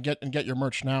subscriptions and get your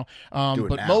merch now. But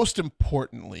now. most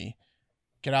importantly,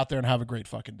 get out there and have a great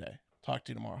fucking day. Talk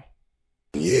to you tomorrow.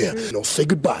 Yeah, no, say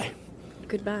goodbye.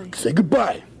 Goodbye. Say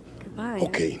goodbye. Goodbye.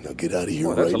 Okay, now get out of here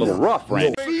Well, that's right a little now. rough,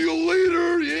 Randy. No, see you later.